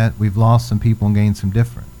had that, we've lost some people and gained some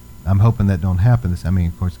different. I'm hoping that don't happen.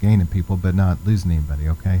 Of course, gaining people, but not losing anybody,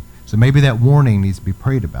 okay? So maybe that warning needs to be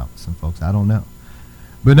prayed about with some folks. I don't know.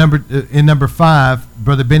 But in number 5,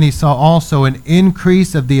 Brother Benny saw also an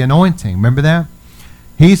increase of the anointing. Remember that?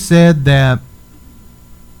 He said,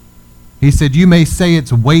 you may say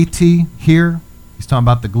it's weighty here. He's talking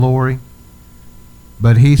about the glory.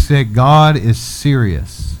 But he said God is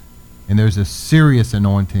serious. And there's a serious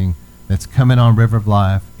anointing that's coming on River of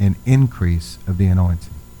Life, an increase of the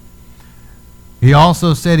anointing. He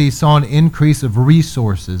also said he saw an increase of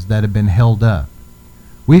resources that have been held up.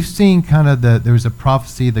 We've seen there was a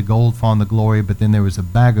prophecy, the gold fall on the glory, but then there was a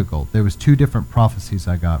bag of gold. There was 2 different prophecies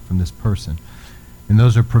I got from this person. And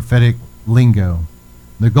those are prophetic lingo.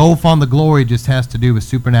 The gold fall on the glory just has to do with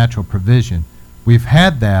supernatural provision. We've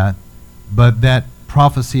had that, but that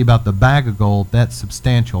prophecy about the bag of gold, that's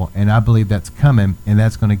substantial, and I believe that's coming, and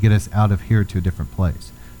that's going to get us out of here to a different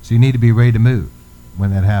place. So you need to be ready to move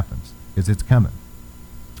when that happens, because it's coming.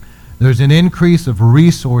 There's an increase of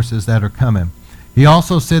resources that are coming. He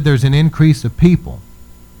also said there's an increase of people.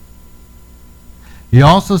 He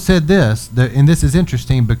also said this, and this is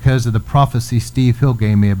interesting because of the prophecy Steve Hill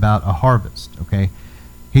gave me about a harvest, okay?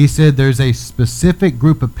 He said there's a specific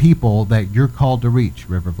group of people that you're called to reach,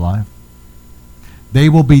 River of Life. They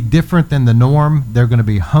will be different than the norm. They're going to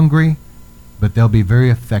be hungry, but they'll be very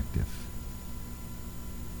effective.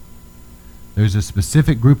 There's a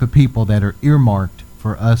specific group of people that are earmarked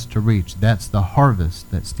for us to reach. That's the harvest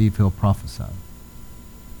that Steve Hill prophesied.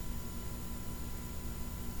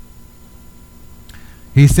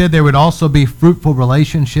 He said there would also be fruitful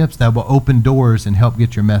relationships that will open doors and help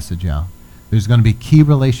get your message out. There's going to be key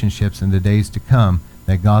relationships in the days to come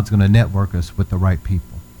that God's going to network us with the right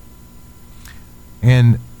people.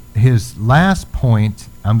 And his last point,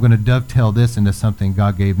 I'm going to dovetail this into something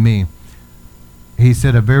God gave me. He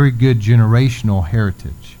said a very good generational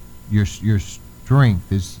heritage. Your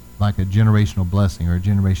strength is like a generational blessing or a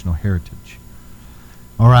generational heritage.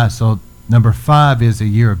 All right, so number 5 is a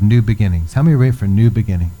year of new beginnings. How many are ready for new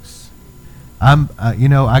beginnings?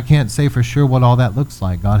 I can't say for sure what all that looks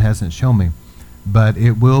like. God hasn't shown me. But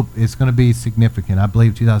it's going to be significant. I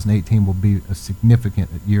believe 2018 will be a significant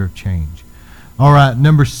year of change. All right,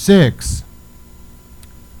 number 6,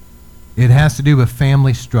 it has to do with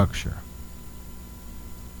family structure.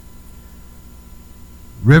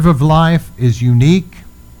 River of Life is unique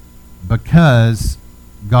because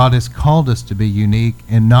God has called us to be unique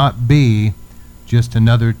and not be just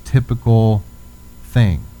another typical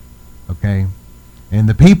thing, okay? And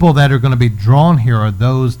the people that are going to be drawn here are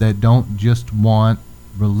those that don't just want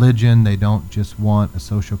religion, they don't just want a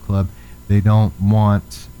social club, they don't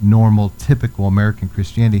want normal, typical American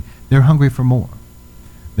Christianity. They're hungry for more.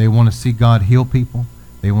 They want to see God heal people.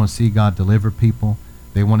 They want to see God deliver people.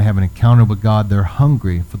 They want to have an encounter with God. They're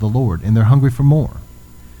hungry for the Lord, and they're hungry for more.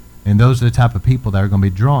 And those are the type of people that are going to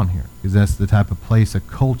be drawn here, because that's the type of place, a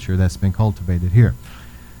culture that's been cultivated here.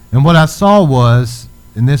 And what I saw was,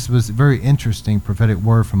 and this was a very interesting prophetic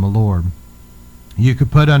word from the Lord, you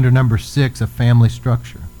could put under number 6 a family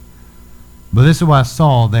structure. But this is what I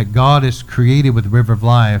saw, that God has created with the River of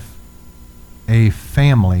Life a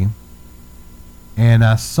family. And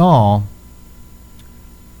I saw,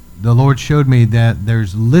 the Lord showed me that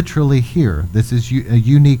there's literally here, this is a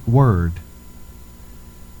unique word,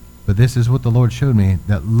 but this is what the Lord showed me,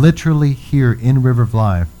 that literally here in River of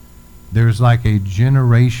Life, there's like a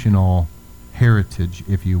generational heritage,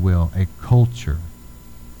 if you will, a culture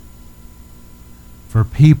for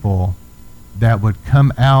people that would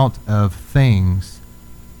come out of things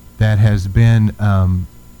that has been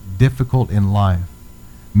difficult in life.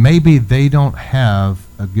 Maybe they don't have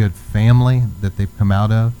a good family that they've come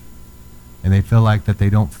out of, and they feel like that they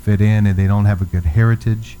don't fit in and they don't have a good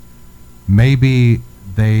heritage. Maybe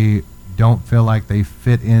they don't feel like they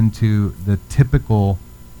fit into the typical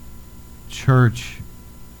church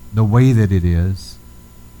the way that it is.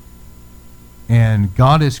 And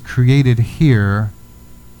God has created here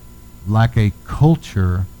like a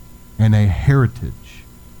culture and a heritage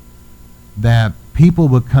that people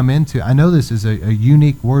would come into. I know this is a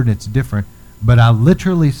unique word and it's different, but I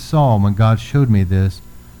literally saw when God showed me this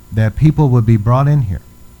that people would be brought in here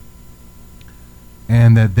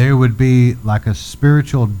and that there would be like a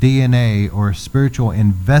spiritual DNA or a spiritual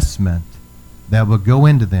investment that would go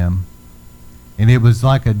into them, and it was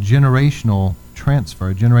like a generational transfer,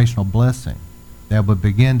 a generational blessing that would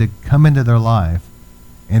begin to come into their life,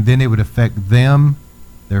 and then it would affect them,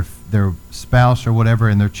 their spouse or whatever,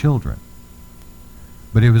 and their children.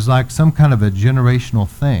 But it was like some kind of a generational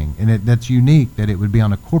thing, and that's unique that it would be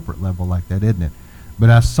on a corporate level like that, isn't it? But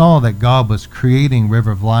I saw that God was creating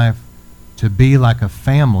River of Life to be like a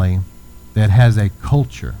family that has a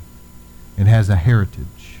culture and has a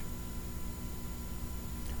heritage.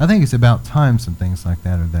 I think it's about time some things like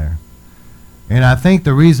that are there. And I think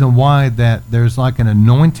the reason why that there's like an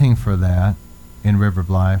anointing for that in River of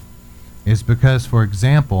Life is because, for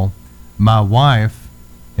example, my wife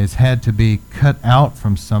has had to be cut out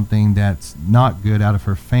from something that's not good out of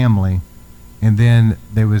her family, and then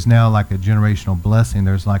there was now like a generational blessing.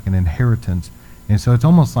 There's like an inheritance. And so it's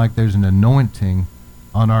almost like there's an anointing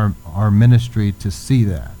on our ministry to see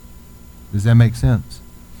that. Does that make sense?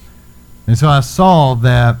 And so I saw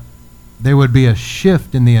that there would be a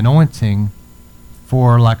shift in the anointing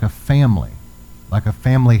for like a family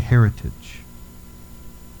heritage.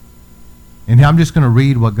 And I'm just going to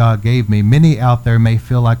read what God gave me. Many out there may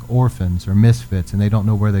feel like orphans or misfits, and they don't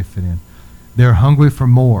know where they fit in. They're hungry for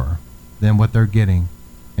more than what they're getting,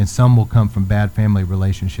 and some will come from bad family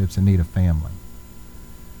relationships and need a family.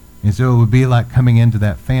 And so it would be like coming into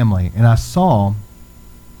that family. And I saw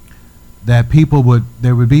that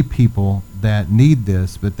there would be people that need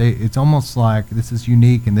this, but it's almost like this is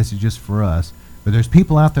unique and this is just for us. But there's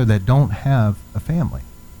people out there that don't have a family.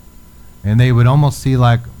 And they would almost see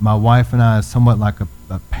like my wife and I as somewhat like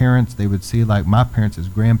a parents. They would see like my parents as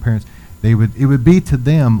grandparents. It would be to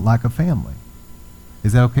them like a family.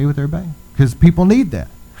 Is that okay with everybody? Because people need that.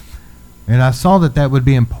 And I saw that would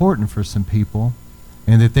be important for some people,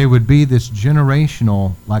 and that there would be this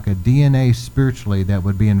generational, like a DNA spiritually that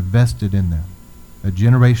would be invested in them, a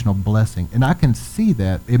generational blessing. And I can see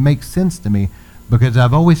that. It makes sense to me. because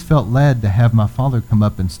I've always felt led to have my father come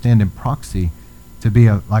up and stand in proxy to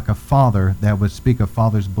be like a father that would speak a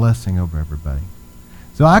father's blessing over everybody.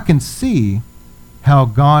 So I can see how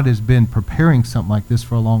God has been preparing something like this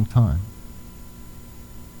for a long time.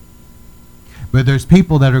 But there's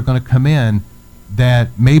people that are going to come in that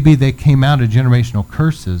maybe they came out of generational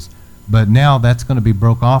curses, but now that's going to be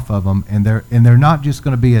broke off of them, and they're not just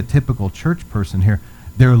going to be a typical church person here.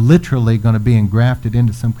 They're literally going to be engrafted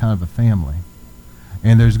into some kind of a family.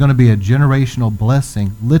 And there's going to be a generational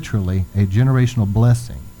blessing, literally a generational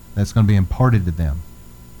blessing that's going to be imparted to them.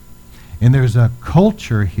 And there's a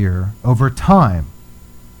culture here over time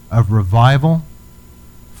of revival,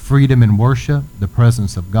 freedom in worship, the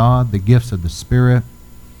presence of God, the gifts of the Spirit,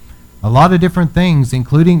 a lot of different things,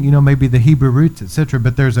 including, maybe the Hebrew roots, etc.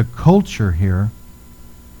 But there's a culture here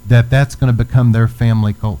that's going to become their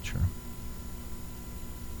family culture.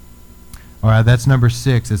 All right, that's number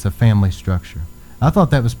 6, is a family structure. I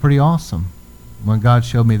thought that was pretty awesome when God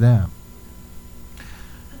showed me that.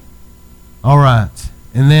 All right,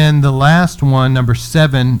 and then the last one, number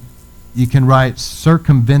 7, you can write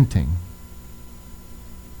circumventing.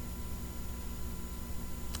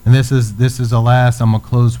 And this is the last. I'm going to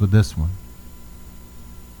close with this one.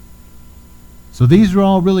 So these are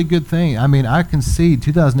all really good things. I mean, I can see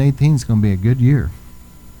 2018 is going to be a good year.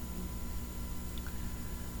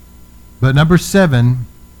 But number 7,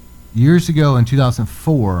 years ago in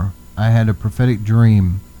 2004, I had a prophetic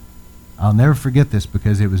dream. I'll never forget this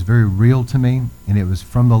because it was very real to me, and it was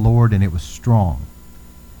from the Lord, and it was strong.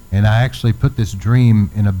 And I actually put this dream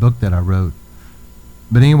in a book that I wrote.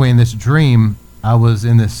 But anyway, in this dream, I was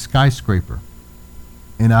in this skyscraper,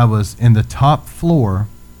 and I was in the top floor,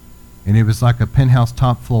 and it was like a penthouse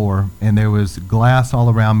top floor, and there was glass all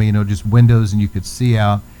around me, just windows, and you could see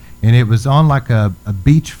out. And it was on like a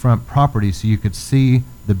beachfront property, so you could see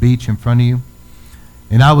the beach in front of you.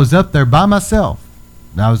 And I was up there by myself,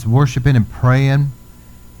 and I was worshiping and praying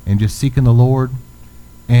and just seeking the Lord.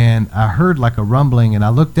 And I heard like a rumbling, and I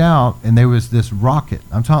looked out, and there was this rocket.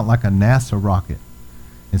 I'm talking like a NASA rocket.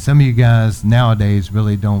 And some of you guys nowadays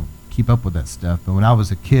really don't keep up with that stuff. But when I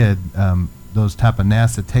was a kid, those type of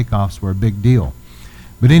NASA takeoffs were a big deal.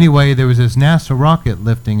 But anyway, there was this NASA rocket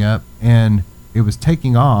lifting up, and it was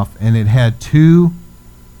taking off, and it had 2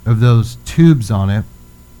 of those tubes on it,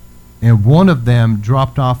 and one of them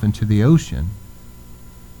dropped off into the ocean,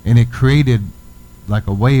 and it created like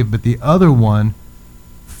a wave, but the other one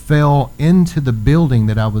fell into the building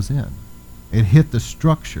that I was in. It hit the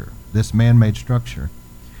structure, this man-made structure.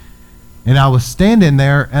 And I was standing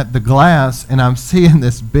there at the glass, and I'm seeing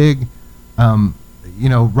this big,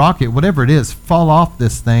 rocket, whatever it is, fall off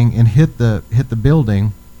this thing and hit the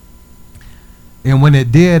building. And when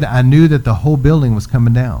it did, I knew that the whole building was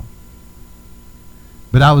coming down.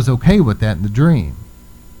 But I was okay with that in the dream.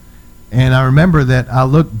 And I remember that I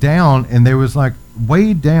looked down, and there was like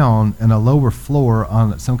way down in a lower floor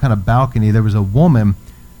on some kind of balcony, there was a woman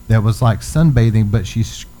that was like sunbathing, but she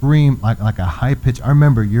screamed like a high-pitched. I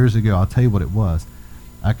remember years ago, I'll tell you what it was.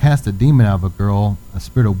 I cast a demon out of a girl, a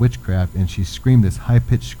spirit of witchcraft, and she screamed this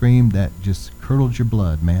high-pitched scream that just curdled your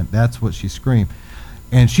blood, man. That's what she screamed.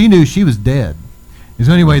 And she knew she was dead. And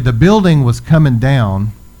so anyway, the building was coming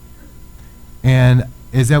down, and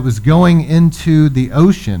as that was going into the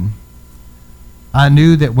ocean, I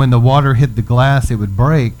knew that when the water hit the glass, it would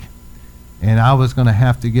break, and I was going to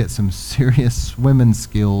have to get some serious swimming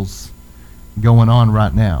skills going on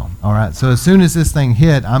right now. All right, so as soon as this thing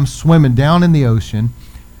hit, I'm swimming down in the ocean,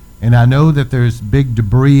 and I know that there's big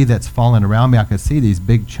debris that's falling around me. I could see these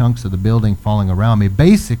big chunks of the building falling around me.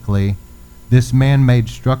 Basically, this man-made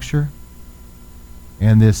structure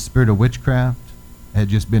and this spirit of witchcraft had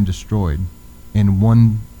just been destroyed in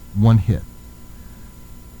one hit.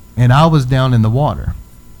 And I was down in the water.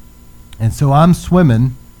 And so I'm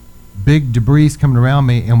swimming, big debris coming around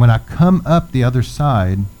me, and when I come up the other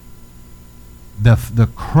side, the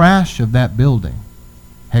crash of that building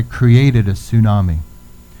had created a tsunami.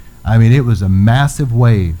 I mean, it was a massive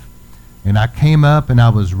wave. And I came up, and I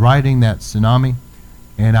was riding that tsunami,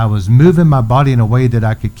 and I was moving my body in a way that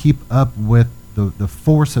I could keep up with the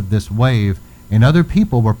force of this wave. And other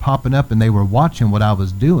people were popping up, and they were watching what I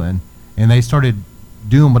was doing, and they started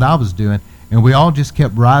doing what I was doing, and we all just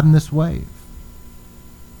kept riding this wave.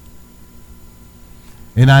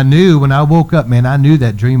 And I knew when I woke up, man, I knew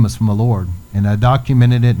that dream was from the Lord, and I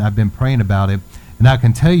documented it, and I've been praying about it, and I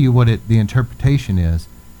can tell you what the interpretation is,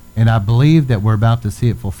 and I believe that we're about to see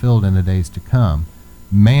it fulfilled in the days to come.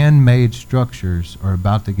 Man-made structures are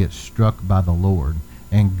about to get struck by the Lord,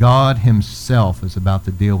 and God himself is about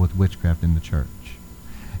to deal with witchcraft in the church.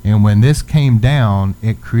 And when this came down,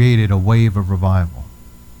 it created a wave of revival.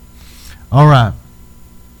 All right.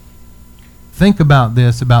 Think about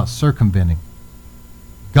this, about circumventing.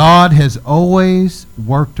 God has always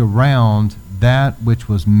worked around that which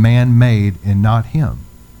was man-made and not him.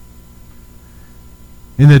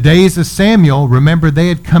 In the days of Samuel, remember they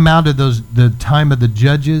had come out of the time of the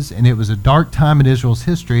judges, and it was a dark time in Israel's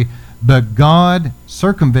history, but God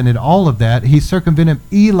circumvented all of that. He circumvented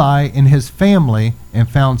Eli and his family and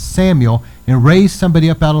found Samuel and raised somebody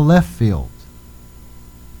up out of left field.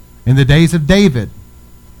 In the days of David,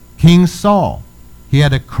 King Saul, he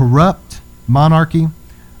had a corrupt monarchy,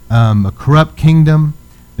 a corrupt kingdom.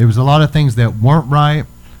 There was a lot of things that weren't right,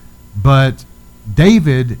 but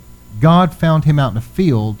David, God found him out in the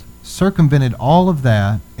field, circumvented all of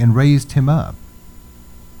that, and raised him up.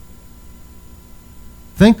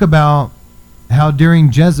 Think about how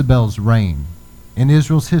during Jezebel's reign in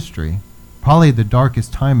Israel's history, probably the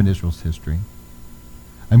darkest time in Israel's history,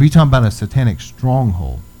 I mean, you're talking about a satanic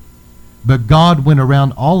stronghold. But God went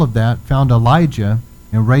around all of that, found Elijah,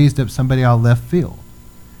 and raised up somebody out of left field.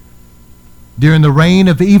 During the reign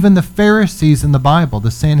of even the Pharisees in the Bible,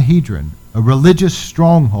 the Sanhedrin, a religious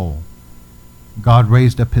stronghold, God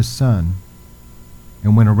raised up his son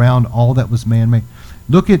and went around all that was man-made.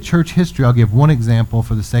 Look at church history. I'll give one example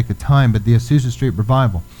for the sake of time, but the Azusa Street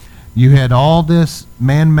Revival. You had all this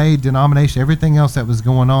man-made denomination, everything else that was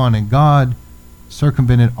going on, and God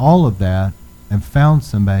circumvented all of that and found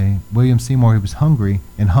somebody, William Seymour, who was hungry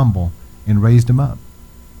and humble, and raised him up.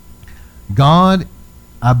 God,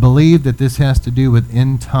 I believe that this has to do with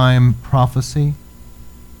end-time prophecy.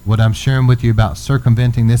 What I'm sharing with you about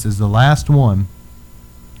circumventing, this is the last one.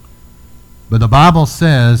 But the Bible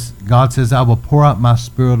says, God says, I will pour out my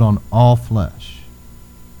Spirit on all flesh.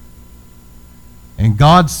 And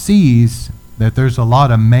God sees that there's a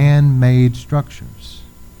lot of man-made structures.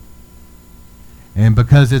 And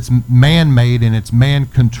because it's man-made and it's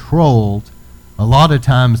man-controlled, a lot of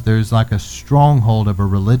times there's like a stronghold of a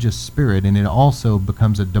religious spirit, and it also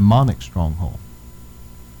becomes a demonic stronghold.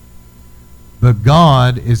 But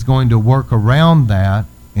God is going to work around that,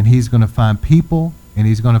 and he's going to find people, and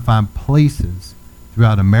he's going to find places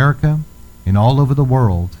throughout America and all over the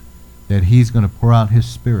world that he's going to pour out his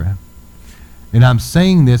Spirit. And I'm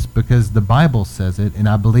saying this because the Bible says it, and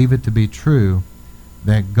I believe it to be true,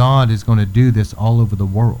 that God is going to do this all over the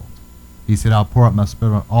world. He said, I'll pour out my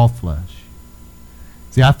Spirit on all flesh.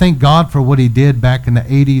 See, I thank God for what he did back in the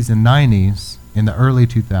 80s and 90s, in the early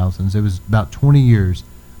 2000s. It was about 20 years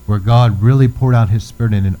where God really poured out his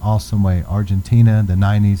Spirit in an awesome way. Argentina, the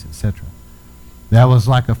 90s, etc. That was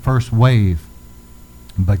like a first wave.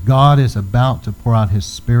 But God is about to pour out his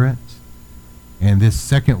Spirit, and this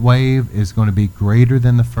second wave is going to be greater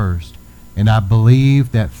than the first. And I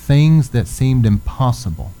believe that things that seemed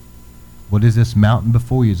impossible, what is this mountain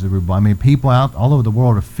before you, Zerubbabel? I mean, people out all over the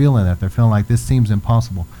world are feeling that. They're feeling like this seems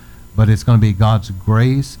impossible. But it's going to be God's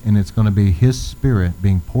grace, and it's going to be his Spirit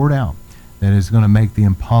being poured out that is going to make the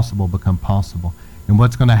impossible become possible. And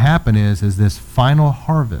what's going to happen is this final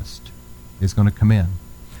harvest is going to come in.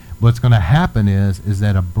 What's going to happen is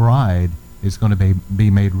that a bride is going to be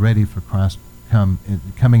made ready for Christ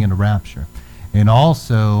coming in a rapture. And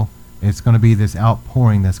also, it's going to be this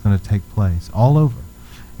outpouring that's going to take place all over.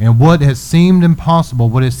 And what has seemed impossible,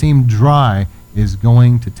 what has seemed dry, is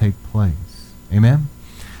going to take place. Amen?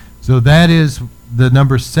 So that is the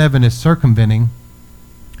number 7, is circumventing.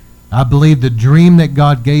 I believe the dream that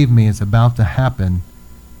God gave me is about to happen,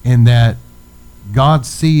 in that God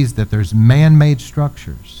sees that there's man-made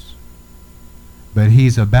structures, but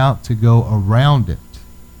he's about to go around it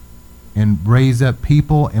and raise up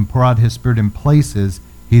people and pour out his Spirit in places.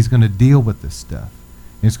 He's going to deal with this stuff.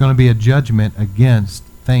 It's going to be a judgment against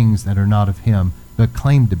things that are not of him, but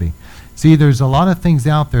claim to be. See, there's a lot of things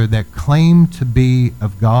out there that claim to be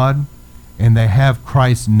of God, and they have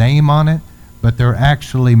Christ's name on it, but they're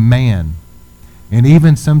actually man. And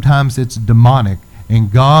even sometimes it's demonic,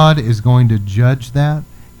 and God is going to judge that.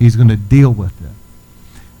 He's going to deal with it.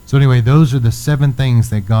 So anyway, those are the 7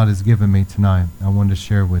 things that God has given me tonight I wanted to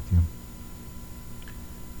share with you.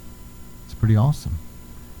 It's pretty awesome.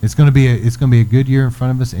 It's going to be a good year in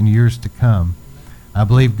front of us and years to come. I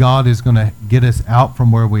believe God is going to get us out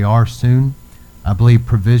from where we are soon. I believe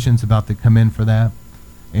provision's about to come in for that.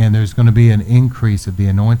 And there's going to be an increase of the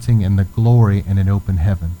anointing and the glory in an open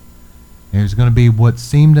heaven. And there's going to be what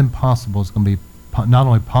seemed impossible. It's going to be not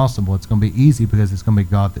only possible, it's going to be easy because it's going to be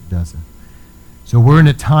God that does it. So we're in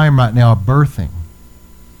a time right now of birthing.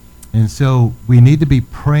 And so we need to be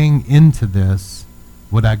praying into this,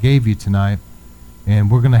 what I gave you tonight. And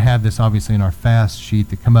we're going to have this obviously in our fast sheet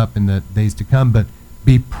to come up in the days to come. But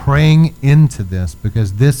be praying into this,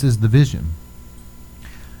 because this is the vision.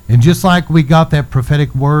 And just like we got that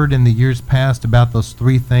prophetic word in the years past about those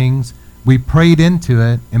three things, we prayed into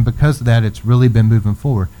it, and because of that, it's really been moving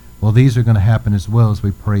forward. Well, these are going to happen as well as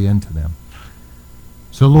we pray into them.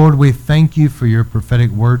 So, Lord, we thank you for your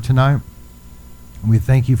prophetic word tonight. We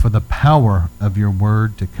thank you for the power of your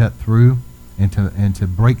word to cut through and to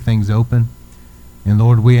break things open. And,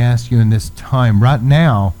 Lord, we ask you in this time, right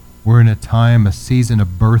now, we're in a time, a season of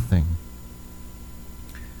birthing.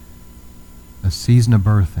 A season of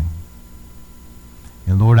birthing.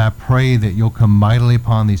 And Lord, I pray that you'll come mightily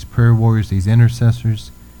upon these prayer warriors, these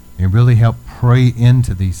intercessors, and really help pray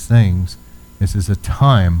into these things. This is a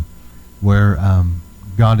time where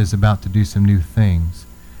God is about to do some new things.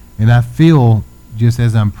 And I feel, just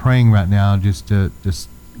as I'm praying right now, just to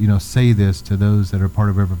say this to those that are part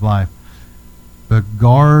of River of Life, but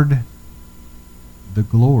guard the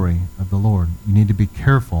glory of the Lord. You need to be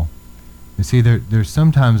careful. You see,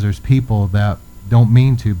 there's people that don't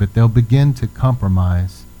mean to, but they'll begin to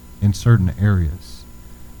compromise in certain areas.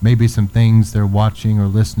 Maybe some things they're watching or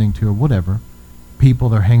listening to or whatever. People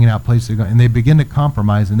they're hanging out, places they're going, and they begin to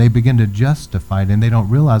compromise and they begin to justify it, and they don't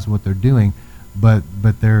realize what they're doing, but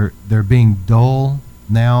they're being dull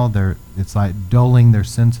now. It's like dulling their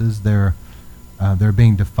senses. They're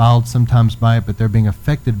being defiled sometimes by it, but they're being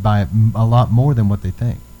affected by it a lot more than what they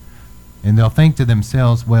think. And they'll think to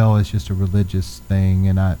themselves, well, it's just a religious thing,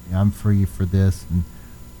 and I'm free for this.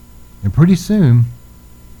 And pretty soon,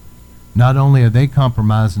 not only are they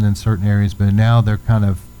compromising in certain areas, but now they're kind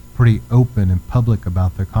of pretty open and public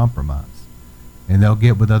about their compromise. And they'll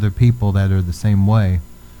get with other people that are the same way.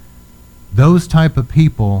 Those type of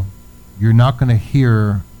people, you're not going to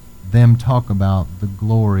hear them talk about the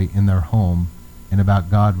glory in their home and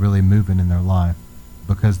about God really moving in their life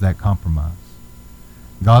because of that compromise.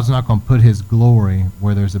 God's not going to put his glory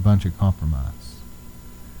where there's a bunch of compromise.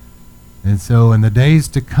 And so in the days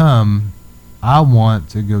to come, I want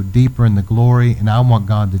to go deeper in the glory, and I want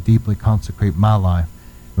God to deeply consecrate my life.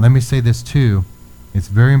 And let me say this too. It's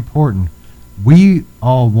very important. We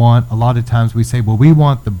all want, a lot of times we say, well, we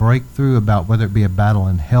want the breakthrough about whether it be a battle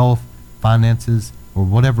in health, finances, or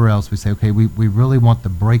whatever else. We say, okay, we really want the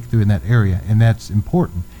breakthrough in that area, and that's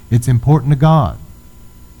important. It's important to God.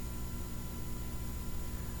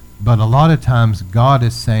 But a lot of times God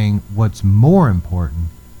is saying what's more important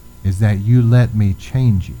is that you let me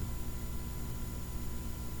change you.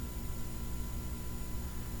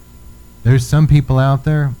 There's some people out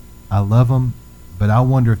there, I love them, but I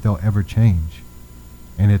wonder if they'll ever change.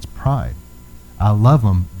 And it's pride. I love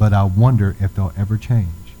them, but I wonder if they'll ever change.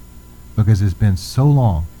 Because it's been so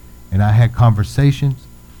long. And I had conversations,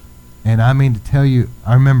 and I mean to tell you,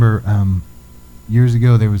 I remember years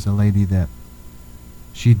ago there was a lady that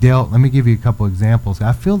she dealt, let me give you a couple examples.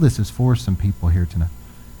 I feel this is for some people here tonight.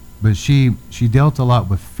 But she dealt a lot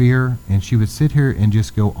with fear, and she would sit here and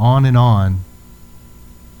just go on and on.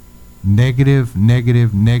 Negative,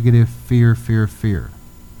 negative, negative, fear, fear, fear.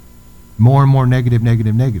 More and more negative,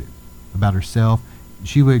 negative, negative about herself.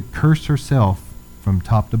 She would curse herself from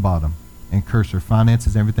top to bottom and curse her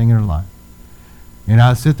finances, everything in her life. And I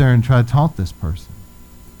would sit there and try to talk this person.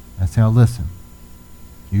 I say, oh, listen,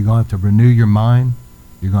 you're going to have to renew your mind.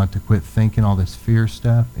 You're going to have to quit thinking all this fear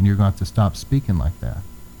stuff, and you're going to have to stop speaking like that.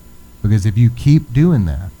 Because if you keep doing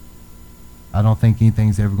that, I don't think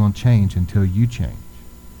anything's ever going to change until you change.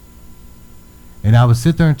 And I would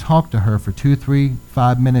sit there and talk to her for 2, 3,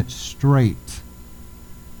 5 minutes straight,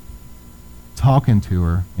 talking to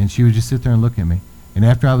her, and she would just sit there and look at me. And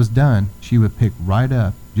after I was done, she would pick right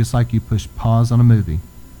up, just like you push pause on a movie,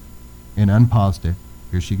 and unpaused it.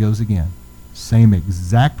 Here she goes again. Same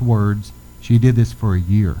exact words. She did this for a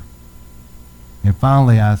year. And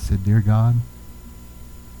finally I said, dear God,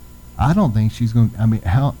 I don't think she's going to,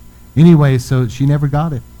 how? Anyway, so she never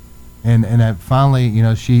got it. And I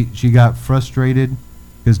finally, she got frustrated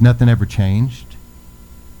because nothing ever changed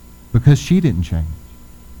because she didn't change.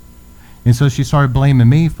 And so she started blaming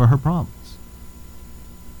me for her problems.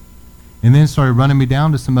 And then started running me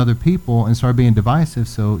down to some other people and started being divisive.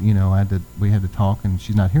 So, we had to talk, and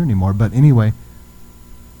she's not here anymore. But anyway,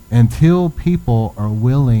 until people are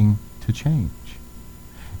willing to change.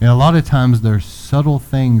 And a lot of times there's subtle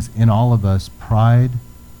things in all of us, pride,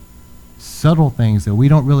 subtle things that we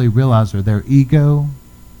don't really realize are their ego,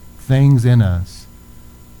 things in us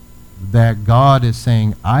that God is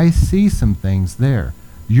saying, I see some things there.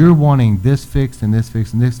 You're wanting this fixed and this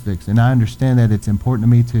fixed and this fixed, and I understand that it's important to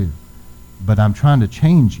me too, but I'm trying to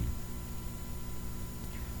change you.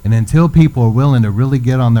 And until people are willing to really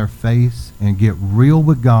get on their face and get real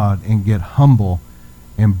with God and get humble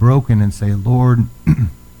and broken and say, Lord,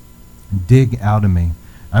 dig out of me.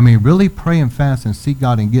 I mean, really pray and fast and seek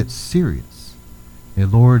God and get serious. Hey,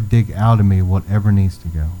 Lord, dig out of me whatever needs to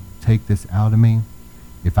go. Take this out of me.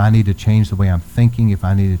 If I need to change the way I'm thinking, if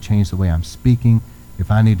I need to change the way I'm speaking,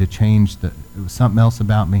 if I need to change something else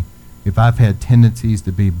about me, if I've had tendencies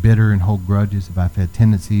to be bitter and hold grudges, if I've had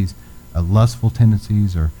tendencies, lustful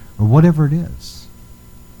tendencies, or whatever it is,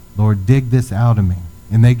 Lord, dig this out of me.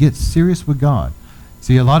 And they get serious with God.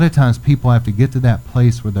 See, a lot of times people have to get to that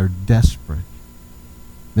place where they're desperate.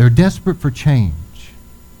 They're desperate for change.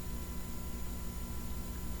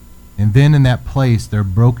 And then in that place, they're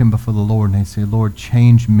broken before the Lord, and they say, Lord,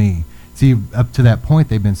 change me. See, up to that point,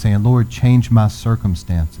 they've been saying, Lord, change my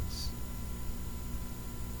circumstances.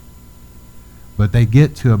 But they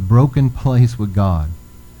get to a broken place with God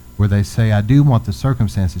where they say, I do want the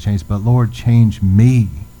circumstance to change, but Lord, change me.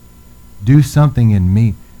 Do something in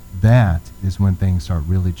me. That is when things start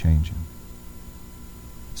really changing.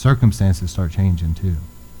 Circumstances start changing too.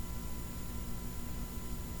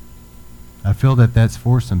 I feel that that's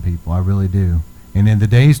for some people. I really do. And in the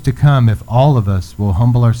days to come, if all of us will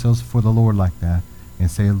humble ourselves before the Lord like that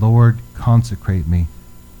and say, Lord, consecrate me.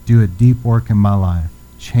 Do a deep work in my life.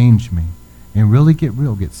 Change me. And really get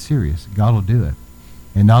real, get serious. God will do it.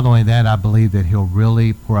 And not only that, I believe that he'll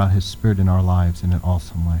really pour out his Spirit in our lives in an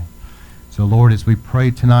awesome way. So, Lord, as we pray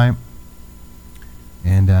tonight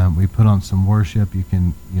and we put on some worship, you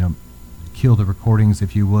can, kill the recordings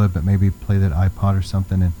if you would, but maybe play that iPod or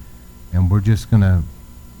something, and we're just going to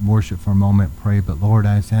worship for a moment, pray. But, Lord,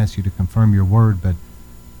 I just ask you to confirm your word, but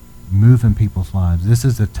move in people's lives. This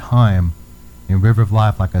is a time in River of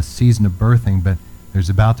Life, like a season of birthing, but there's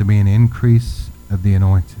about to be an increase of the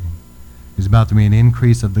anointing. There's about to be an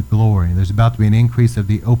increase of the glory. There's about to be an increase of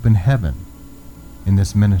the open heaven in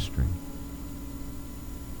this ministry.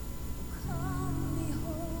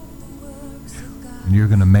 And you're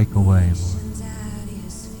going to make a way, Lord.